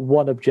just got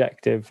one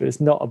objective. It's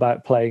not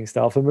about playing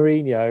style. For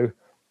Mourinho,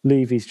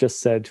 Levy's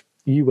just said,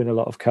 you win a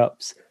lot of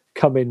cups,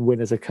 come in,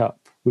 win as a cup.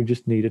 We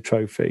just need a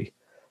trophy.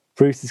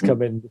 Bruce has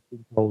come in,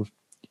 told,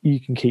 you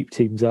can keep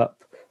teams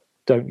up,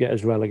 don't get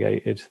us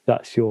relegated.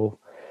 That's your...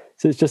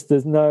 So it's just,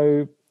 there's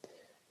not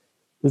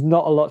a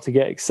lot to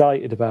get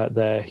excited about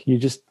there. You're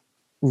just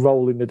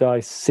rolling the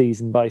dice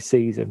season by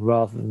season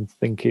rather than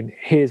thinking,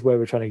 here's where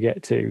we're trying to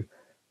get to.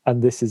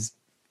 And this is,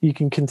 you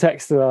can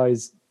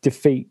contextualize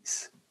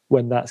defeats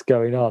when that's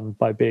going on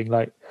by being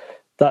like,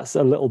 that's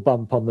a little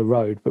bump on the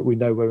road, but we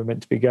know where we're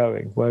meant to be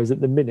going. Whereas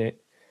at the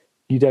minute,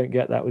 you don't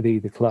get that with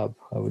either club,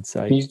 I would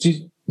say.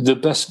 The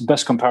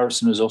best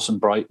comparison is us and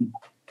Brighton.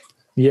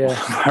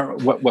 Yeah.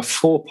 we're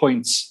 4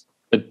 points,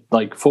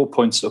 like 4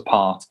 points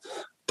apart.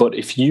 But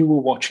if you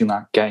were watching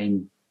that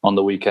game on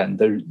the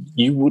weekend,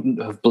 you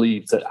wouldn't have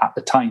believed that at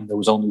the time there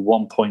was only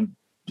 1 point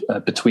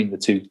between the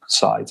two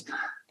sides.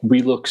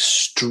 We look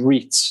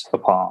streets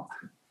apart,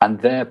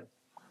 and they're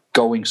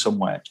going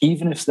somewhere.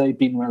 Even if they've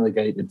been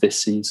relegated this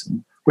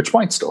season, which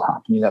might still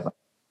happen, you never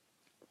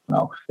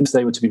know. If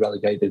they were to be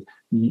relegated,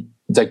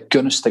 they're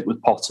going to stick with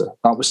Potter.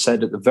 That was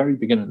said at the very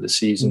beginning of the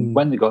season.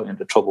 When they got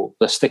into trouble,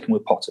 they're sticking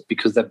with Potter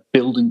because they're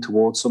building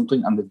towards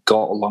something and they've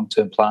got a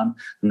long-term plan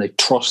and they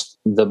trust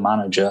the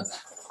manager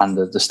and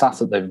the staff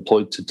that they've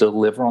employed to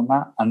deliver on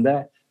that. And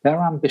their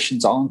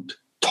ambitions aren't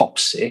top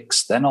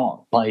six. They're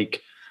not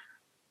like,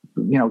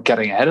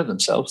 getting ahead of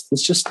themselves.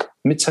 It's just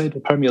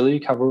mid-table Premier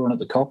League, have a run at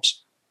the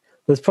Cops.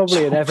 There's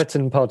probably an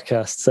Everton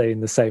podcast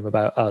saying the same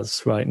about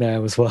us right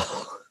now as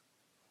well.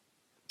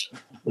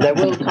 There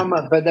will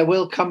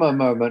come a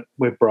moment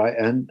with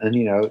Brighton,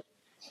 and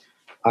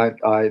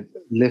I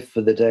live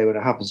for the day when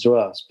it happens to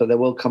us. But there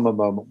will come a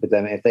moment with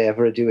them if they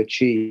ever do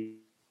achieve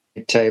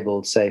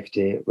table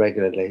safety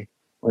regularly,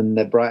 when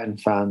the Brighton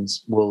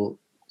fans will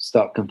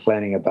start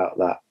complaining about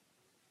that,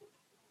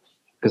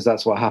 because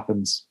that's what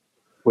happens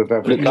with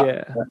every club.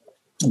 Yeah.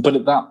 But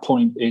at that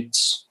point,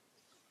 it's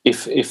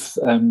because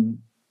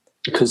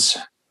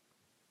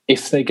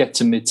if they get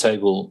to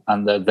mid-table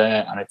and they're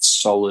there and it's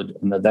solid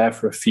and they're there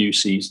for a few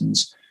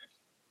seasons,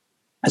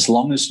 as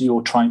long as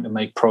you're trying to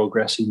make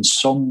progress in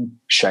some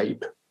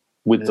shape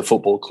with the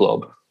football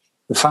club,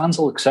 the fans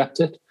will accept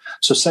it.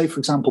 So say, for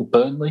example,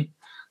 Burnley,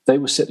 they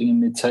were sitting in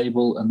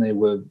mid-table and they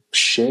were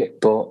shit,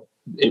 but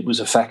it was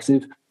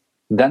effective.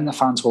 Then the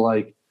fans were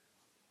like,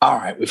 all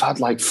right, we've had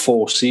like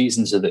 4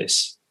 seasons of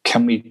this.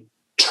 Can we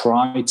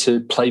try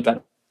to play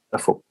better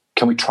football?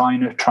 Can we try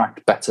and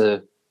attract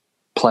better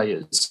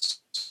players?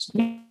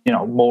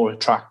 More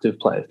attractive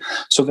players.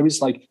 So there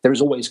is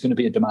always going to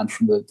be a demand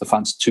from the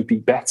fans to be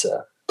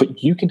better,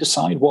 but you can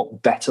decide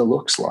what better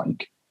looks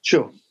like.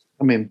 Sure.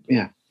 I mean,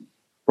 yeah.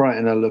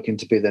 Brighton are looking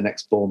to be the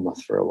next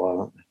Bournemouth for a while,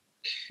 aren't they?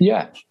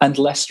 Yeah. And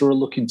Leicester are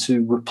looking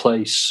to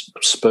replace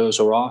Spurs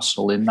or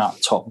Arsenal in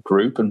that top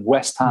group. And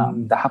West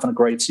Ham, they're having a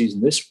great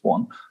season this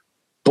one.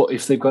 But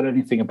if they've got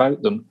anything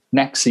about them,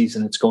 next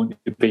season it's going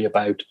to be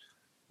about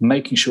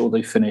making sure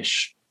they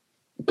finish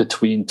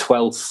between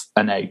 12th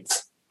and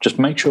 8th. Just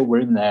make sure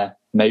we're in there,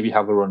 maybe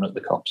have a run at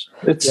the Cops.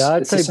 I'd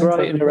say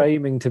Brighton are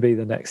aiming to be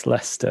the next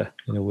Leicester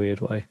in a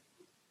weird way.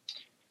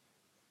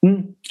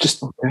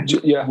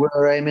 Yeah.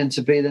 We're aiming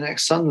to be the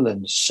next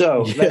Sunderland.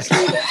 So let's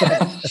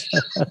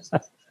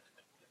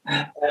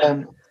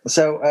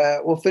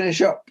we'll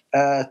finish up.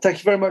 Thank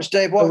you very much,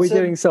 Dave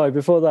Watson.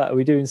 Before that, are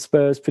we doing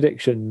Spurs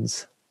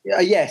predictions?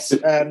 Yes,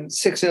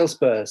 6-0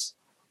 Spurs.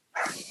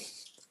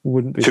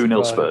 Wouldn't be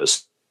 2-0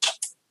 Spurs.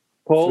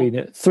 Paul?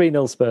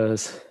 3-0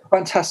 Spurs.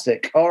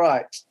 Fantastic. All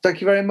right.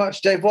 Thank you very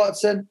much, Dave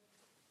Watson.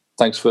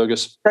 Thanks,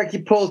 Fergus. Thank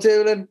you, Paul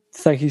Doolan.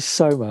 Thank you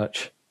so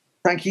much.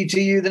 Thank you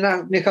to you,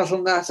 the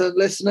Newcastle Natter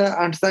listener,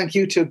 and thank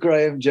you to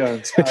Graham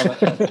Jones.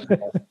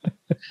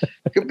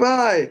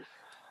 Goodbye.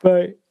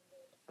 Bye.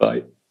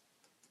 Bye.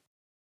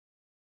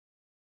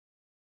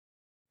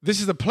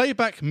 This is a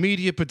Playback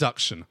Media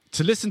production.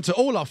 To listen to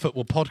all our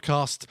football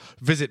podcasts,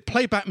 visit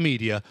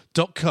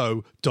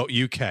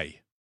playbackmedia.co.uk.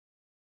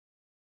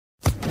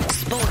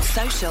 Sports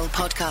Social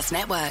Podcast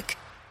Network.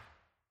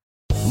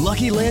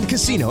 Lucky Land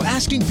Casino,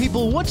 asking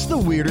people, what's the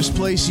weirdest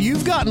place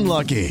you've gotten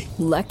lucky?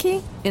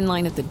 Lucky? In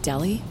line at the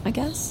deli, I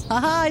guess?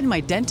 Aha, in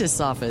my dentist's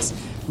office.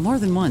 More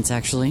than once,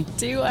 actually.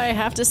 Do I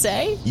have to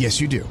say?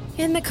 Yes, you do.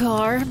 In the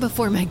car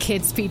before my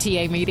kids'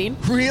 PTA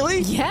meeting.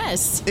 Really?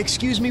 Yes.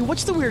 Excuse me,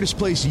 what's the weirdest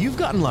place you've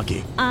gotten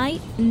lucky? I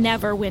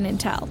never win and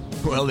tell.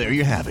 Well, there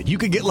you have it. You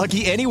can get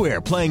lucky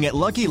anywhere, playing at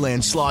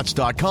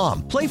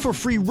LuckyLandSlots.com. Play for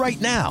free right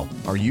now.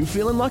 Are you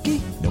feeling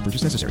lucky? No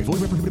purchase necessary.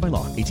 Void where prohibited by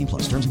law. 18+.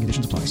 Terms and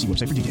conditions apply. See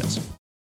website for details.